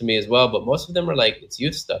stand out to me as well, but most of them are it's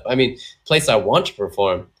youth stuff. I mean, place I want to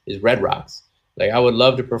perform is Red Rocks. Like, I would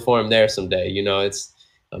love to perform there someday. It's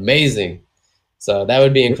amazing. So that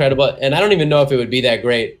would be incredible. And I don't even know if it would be that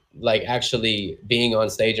great, like actually being on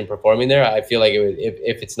stage and performing there. I feel like it would,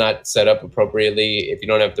 if it's not set up appropriately, if you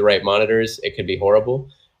don't have the right monitors, it could be horrible.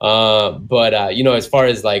 But as far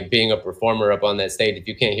as like being a performer up on that stage, if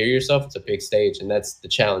you can't hear yourself, it's a big stage. And that's the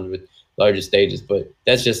challenge with larger stages, but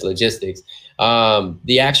that's just logistics.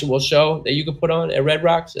 The actual show that you could put on at Red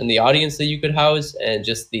Rocks and the audience that you could house and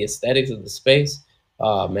just the aesthetics of the space.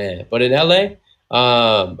 Oh man. But in LA,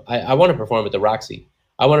 I want to perform at the Roxy.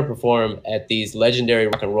 I want to perform at these legendary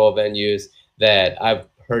rock and roll venues that I've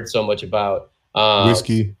heard so much about.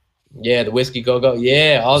 Whiskey. Yeah, the Whiskey Go Go.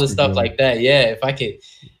 Yeah, all the stuff like that. Yeah, if I could,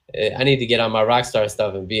 I need to get on my rock star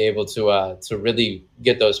stuff and be able to really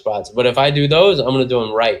get those spots. But if I do those, I'm gonna do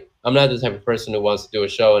them right. I'm not the type of person who wants to do a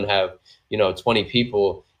show and have 20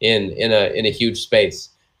 people in a huge space.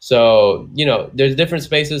 So there's different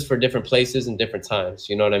spaces for different places and different times.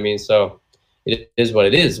 You know what I mean? So it is what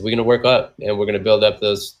it is. We're gonna work up and we're gonna build up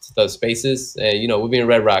those spaces, and we'll be in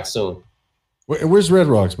Red Rocks soon. Where's Red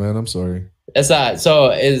Rocks, man? I'm sorry. That's so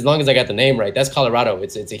as long as I got the name right, that's Colorado.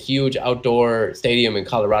 It's a huge outdoor stadium in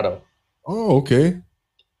Colorado. Oh, okay.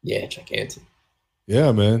 Yeah, gigantic.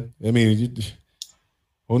 Yeah, man. I mean,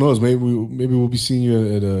 who knows? Maybe we'll be seeing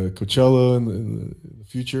you at Coachella in the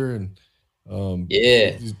future, and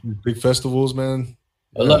yeah, these big festivals, man.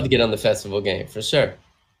 I'd love to get on the festival game for sure.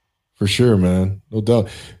 For sure, man. No doubt.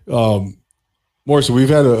 Morrison, we've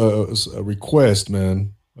had a request,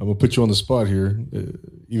 man. I'm gonna put you on the spot here,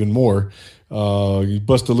 even more. You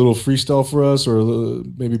bust a little freestyle for us, or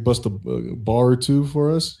maybe bust a bar or two for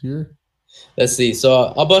us here. Let's see.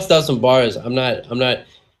 So I'll bust out some bars. I'm not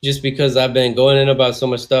just because I've been going in about so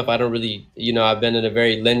much stuff. I don't really, I've been in a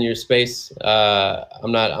very linear space.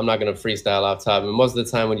 I'm not gonna freestyle off top. And most of the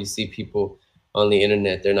time when you see people on the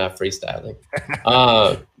internet, they're not freestyling.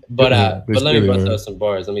 But let me bust out some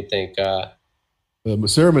bars. Let me think.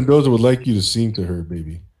 Sarah Mendoza would like you to sing to her,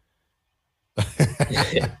 baby.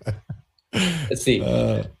 Let's see.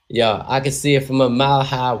 Yeah, I can see it from a mile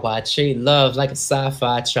high. Why I treat love like a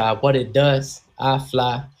sci-fi. Try what it does. I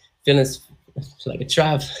fly. Feelings like a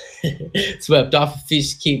tribe. Swept off a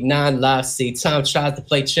fish, keep 9 lives. See, Tom tries to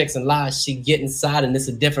play tricks and lies. She get inside and it's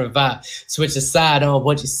a different vibe. Switch aside on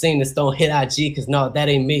what you seen. This don't hit IG, cause no, that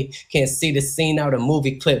ain't me. Can't see the scene out a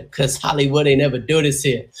movie clip, cause Hollywood ain't never do this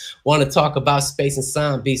here. Wanna talk about space and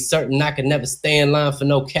sign. Be certain I could never stay in line for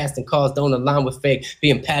no casting calls. Don't align with fake.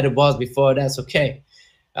 Being padded walls before that's okay.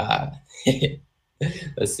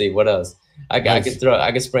 Let's see, what else? I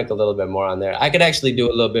could sprinkle a little bit more on there. I could actually do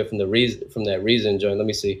a little bit from that reason joint. Let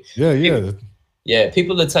me see. Yeah.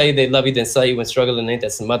 People that tell you they love you, then sell you when struggling, ain't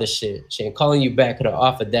that some other shit? She ain't calling you back, could have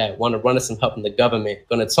offered that. Want to run us some help from the government.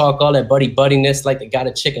 Gonna talk all that buddiness like they got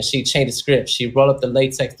a chicken. She changed the script. She roll up the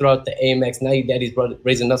latex, throw out the Amex. Now your daddy's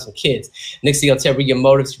raising up some kids. Nixie ulterior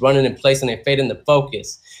motives, running in place and they fading the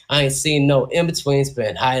focus. I ain't seen no in-betweens,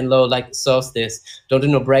 been high and low like the solstice. Don't do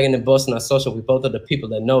no bragging and boasting on social. We both are the people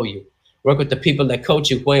that know you. Work with the people that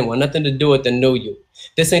coach you who ain't want nothing to do with the new you.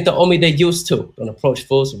 This ain't the Omi they used to. Don't approach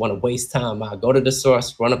fools who want to waste time. I go to the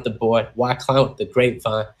source, run up the board. Why clown with the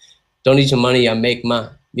grapevine? Don't need your money, I make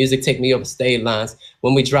mine. Music take me over state lines.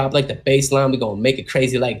 When we drop like the bass line, we gonna make it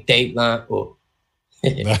crazy like Dateline. Oh.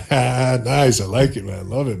 Nice, I like it, man.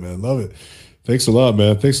 Love it, man. Love it. Thanks a lot,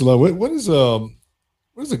 man. Thanks a lot. What is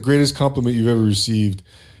What is the greatest compliment you've ever received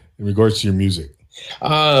in regards to your music?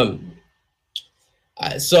 Um,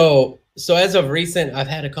 so as of recent, I've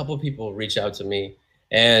had a couple people reach out to me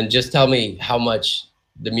and just tell me how much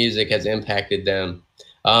the music has impacted them.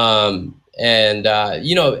 And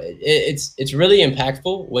you know, it's really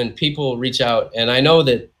impactful when people reach out, and I know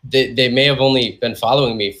that they may have only been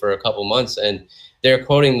following me for a couple months, and they're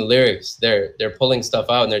quoting the lyrics, they're pulling stuff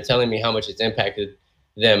out, and they're telling me how much it's impacted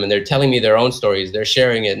them, and they're telling me their own stories, they're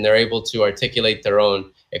sharing it, and they're able to articulate their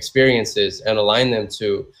own experiences and align them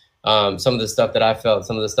to some of the stuff that I felt,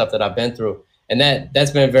 some of the stuff that I've been through, and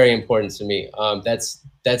that's been very important to me.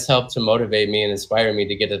 That's helped to motivate me and inspire me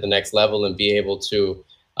to get to the next level and be able to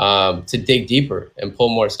dig deeper and pull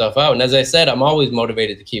more stuff out. And as I said, I'm always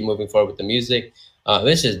motivated to keep moving forward with the music.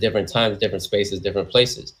 It's just different times, different spaces, different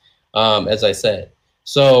places, as I said.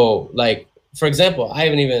 So like, for example, I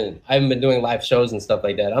haven't been doing live shows and stuff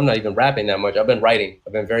like that. I'm not even rapping that much. I've been writing.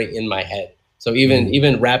 I've been very in my head. So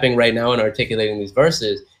even rapping right now and articulating these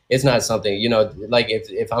verses, it's not something, you know, like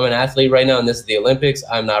if I'm an athlete right now and this is the Olympics,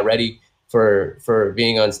 I'm not ready for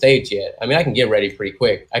being on stage yet. I mean, I can get ready pretty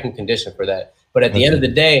quick. I can condition for that. But at the end of the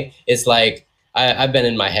day, it's like I've been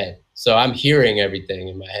in my head. So I'm hearing everything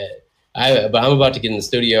in my head. But I'm about to get in the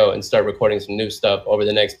studio and start recording some new stuff over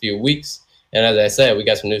the next few weeks. And as I said, we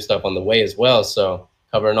got some new stuff on the way as well. So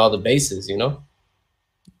covering all the bases, you know?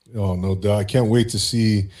 Oh, no doubt. I can't wait to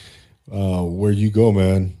see where you go,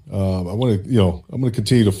 man. I want to, you know, I'm going to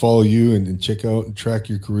continue to follow you and check out and track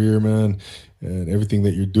your career, man, and everything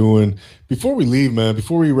that you're doing. Before we leave, man,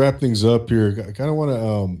 before we wrap things up here, I kind of want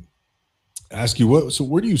to ask you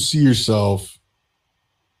where do you see yourself,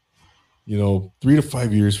 you know, 3 to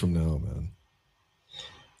 5 years from now, man?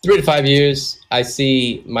 3 to 5 years, I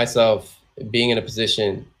see myself being in a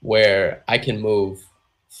position where I can move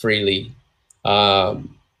freely on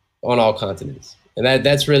all continents. And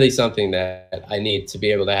that's really something that I need to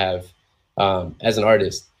be able to have as an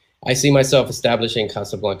artist. I see myself establishing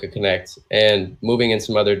Casablanca Connect and moving in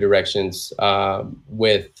some other directions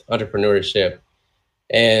with entrepreneurship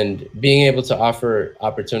and being able to offer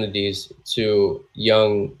opportunities to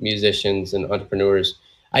young musicians and entrepreneurs.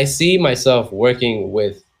 I see myself working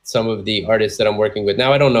with some of the artists that I'm working with.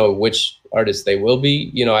 Now, I don't know which artists they will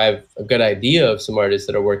be. You know, I have a good idea of some artists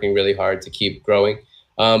that are working really hard to keep growing.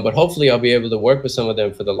 But hopefully I'll be able to work with some of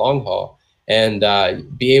them for the long haul and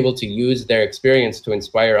be able to use their experience to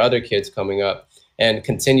inspire other kids coming up and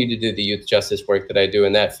continue to do the youth justice work that I do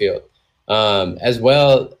in that field. As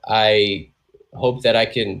well, I hope that I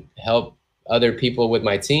can help other people with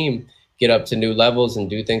my team get up to new levels and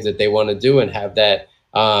do things that they want to do and have that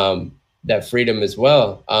that freedom as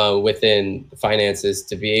well within finances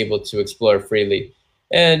to be able to explore freely.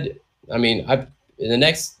 And I mean, in the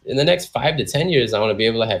next 5 to 10 years, I want to be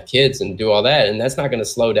able to have kids and do all that. And that's not going to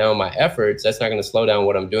slow down my efforts. That's not going to slow down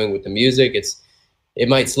what I'm doing with the music. It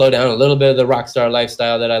might slow down a little bit of the rock star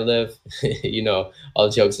lifestyle that I live, you know, all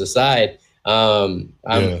jokes aside. I'm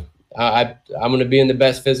going to be in the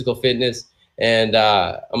best physical fitness, and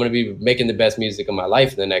I'm going to be making the best music of my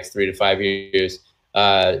life in the next 3 to 5 years.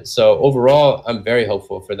 So overall, I'm very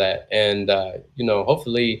hopeful for that. And, you know,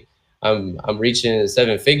 hopefully I'm reaching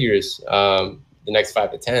 7 figures the next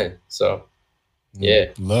 5 to 10. So, yeah.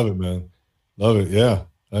 Love it, man. Love it. Yeah.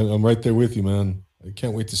 I'm right there with you, man. I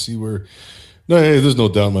can't wait to see where. No, hey, there's no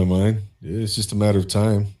doubt in my mind. It's just a matter of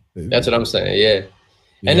time. That's what I'm saying. Yeah.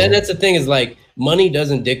 And then that's the thing is like money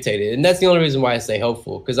doesn't dictate it. And that's the only reason why I say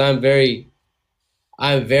hopeful, because I'm very,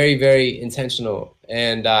 very intentional,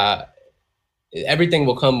 and everything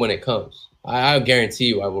will come when it comes. I'll guarantee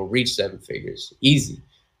you I will reach 7 figures easy.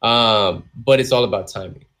 But it's all about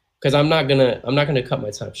timing, because I'm not gonna cut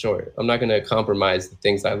my time short. I'm not gonna compromise the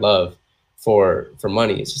things I love for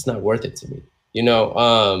money. It's just not worth it to me, you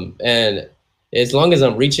know? And as long as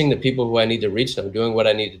I'm reaching the people who I need to reach, and I'm doing what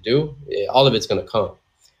I need to do, all of it's gonna come.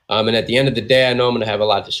 And at the end of the day, I know I'm going to have a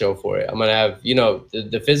lot to show for it. I'm going to have, you know,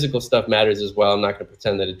 the physical stuff matters as well. I'm not going to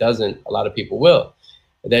pretend that it doesn't. A lot of people will.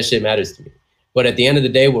 That shit matters to me. But at the end of the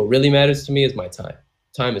day, what really matters to me is my time.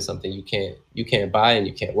 Time is something you can't buy and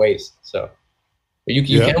you can't waste. So you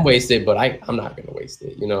can waste it, but I'm not going to waste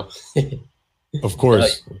it, you know. Of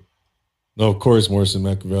course. No, of course, Morrison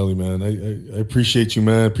Machiavelli, man. I appreciate you,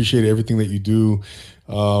 man. I appreciate everything that you do.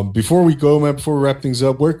 Before we go, man, before we wrap things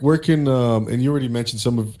up, where can, and you already mentioned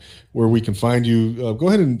some of where we can find you. Go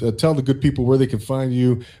ahead and tell the good people where they can find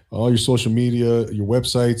you, all your social media, your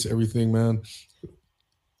websites, everything, man.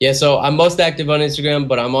 Yeah, so I'm most active on Instagram,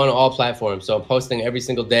 but I'm on all platforms. So I'm posting every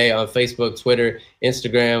single day on Facebook, Twitter,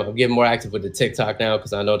 Instagram. I'm getting more active with the TikTok now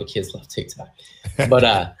because I know the kids love TikTok.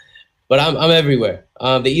 But but I'm everywhere.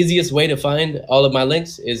 The easiest way to find all of my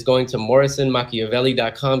links is going to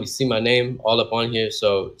morrisonmachiavelli.com. You see my name all up on here,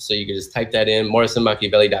 so you can just type that in,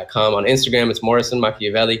 morrisonmachiavelli.com. On Instagram, it's Morrison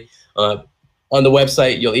Machiavelli. On the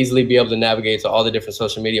website, you'll easily be able to navigate to all the different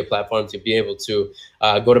social media platforms. You'll be able to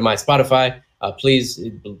go to my Spotify. Please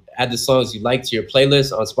add the songs you like to your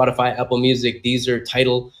playlist on Spotify, Apple Music, Deezer,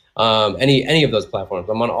 Tidal, any of those platforms.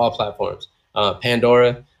 I'm on all platforms.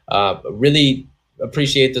 Pandora. Really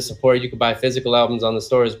appreciate the support. You can buy physical albums on the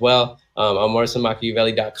store as well, on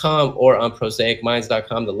morrisonmachiavelli.com or on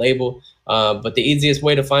prosaicminds.com, the label. But the easiest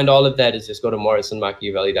way to find all of that is just go to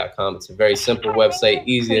morrisonmachiavelli.com. It's a very simple website,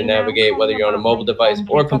 easy to navigate, whether you're on a mobile device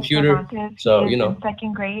or computer. So, you know,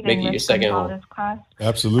 make it your second home.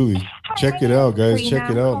 Absolutely. Check it out, guys. Check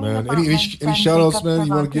it out, man. Any shout outs, man,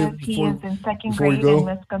 you want to give before we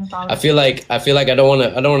go? I feel like I don't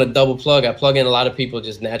want to double plug. I plug in a lot of people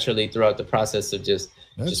just naturally throughout the process of just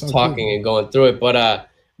talking and going through it. But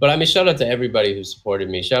I mean, shout out to everybody who supported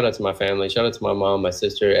me. Shout out to my family. Shout out to my mom, my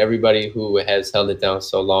sister, everybody who has held it down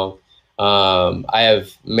so long. I have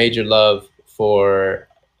major love for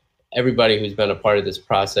everybody who's been a part of this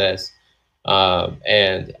process.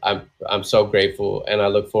 And I'm so grateful, and I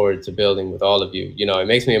look forward to building with all of you. You know, it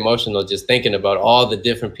makes me emotional just thinking about all the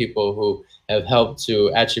different people who have helped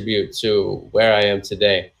to attribute to where I am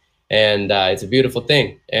today. And it's a beautiful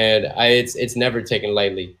thing. And it's never taken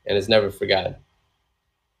lightly, and it's never forgotten.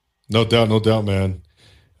 No doubt, man.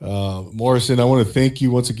 Morrison, I want to thank you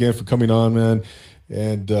once again for coming on, man,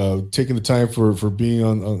 and taking the time for being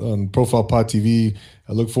on Profile Pod TV.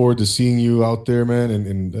 I look forward to seeing you out there, man,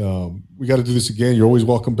 and we got to do this again. You're always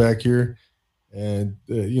welcome back here, and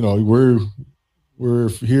you know, we're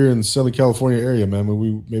here in the Southern California area,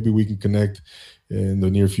 man. Maybe we can connect in the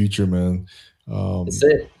near future, man. That's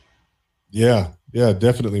it. Yeah,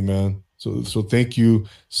 definitely, man. So thank you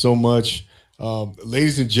so much.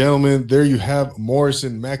 Ladies and gentlemen, there you have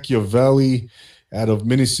Morrison Machiavelli out of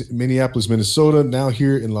Minneapolis, Minnesota, now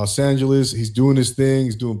here in Los Angeles. He's doing his thing.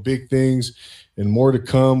 He's doing big things and more to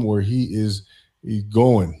come where he's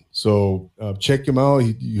going. So check him out.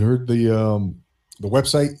 You heard the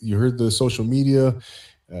website. You heard the social media.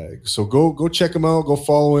 So go check him out. Go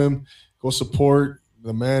follow him. Go support.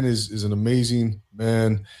 The man is an amazing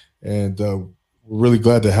man, and we're really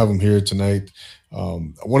glad to have him here tonight.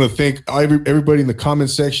 I want to thank everybody in the comment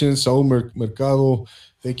section. Saul Mercado,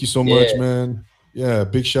 thank you so much, man. Yeah,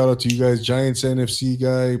 big shout out to you guys. Giants NFC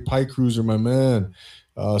guy, Pie Cruiser, my man.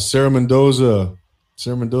 Sarah Mendoza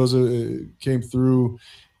came through.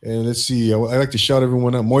 And let's see, I like to shout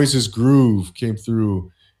everyone out. Moises Groove came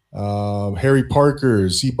through. Harry Parker,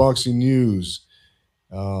 Z Boxing News.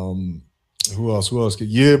 Who else?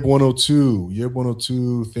 Yib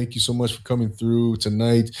 102. Thank you so much for coming through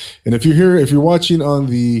tonight. And if you're watching on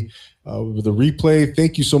the replay,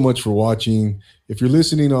 thank you so much for watching. If you're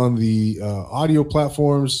listening on the audio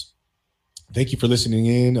platforms, thank you for listening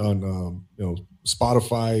in on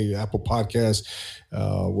Spotify, Apple Podcasts,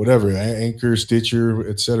 whatever, Anchor, Stitcher,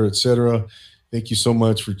 et cetera. Thank you so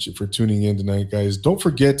much for tuning in tonight, guys. Don't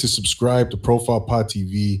forget to subscribe to Profile Pod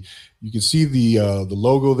TV. You can see the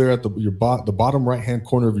logo there at the bottom right-hand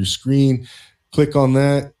corner of your screen. Click on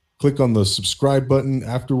that. Click on the subscribe button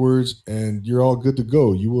afterwards, and you're all good to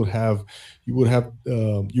go. You will have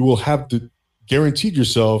guaranteed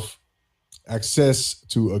yourself access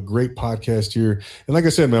to a great podcast here. And like I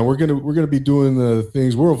said, man, we're gonna be doing the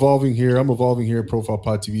things. We're evolving here. I'm evolving here at Profile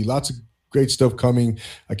Pod TV. Lots of great stuff coming.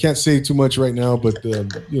 I can't say too much right now, but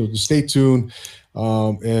stay tuned.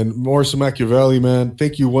 And Morrison Machiavelli, man,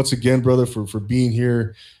 thank you once again, brother, for being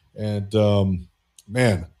here. And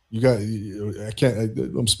man,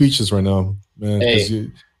 I'm speechless right now, man. Hey.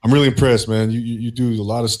 I'm really impressed, man. You do a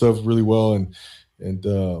lot of stuff really well, and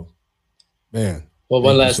man. Well,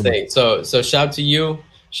 one last thing. So shout to you,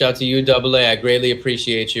 AA. I greatly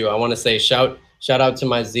appreciate you. I want to say shout out to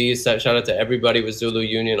my Z's, shout out to everybody with Zulu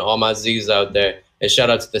Union, all my Z's out there, and shout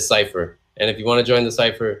out to the Cypher. And if you want to join the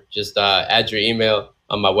Cypher, just add your email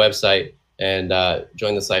on my website and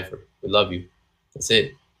join the Cypher. We love you. That's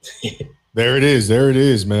it. There it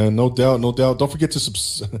is, man. No doubt. Don't forget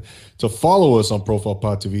to follow us on Profile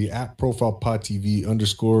Pod TV at Profile Pod TV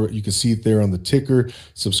 _ You can see it there on the ticker.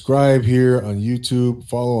 Subscribe here on YouTube.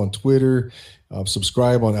 Follow on Twitter.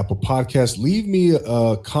 Subscribe on Apple Podcasts. Leave me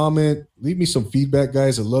a comment. Leave me some feedback,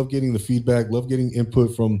 guys. I love getting the feedback. Love getting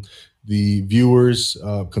input from the viewers.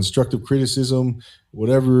 Constructive criticism,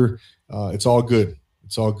 whatever. It's all good.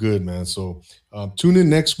 It's all good, man. So tune in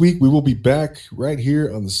next week. We will be back right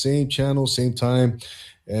here on the same channel, same time.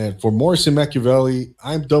 And for Morrison Machiavelli,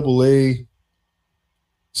 I'm AA,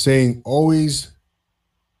 saying always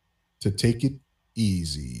to take it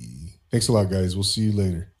easy. Thanks a lot, guys. We'll see you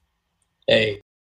later. Hey.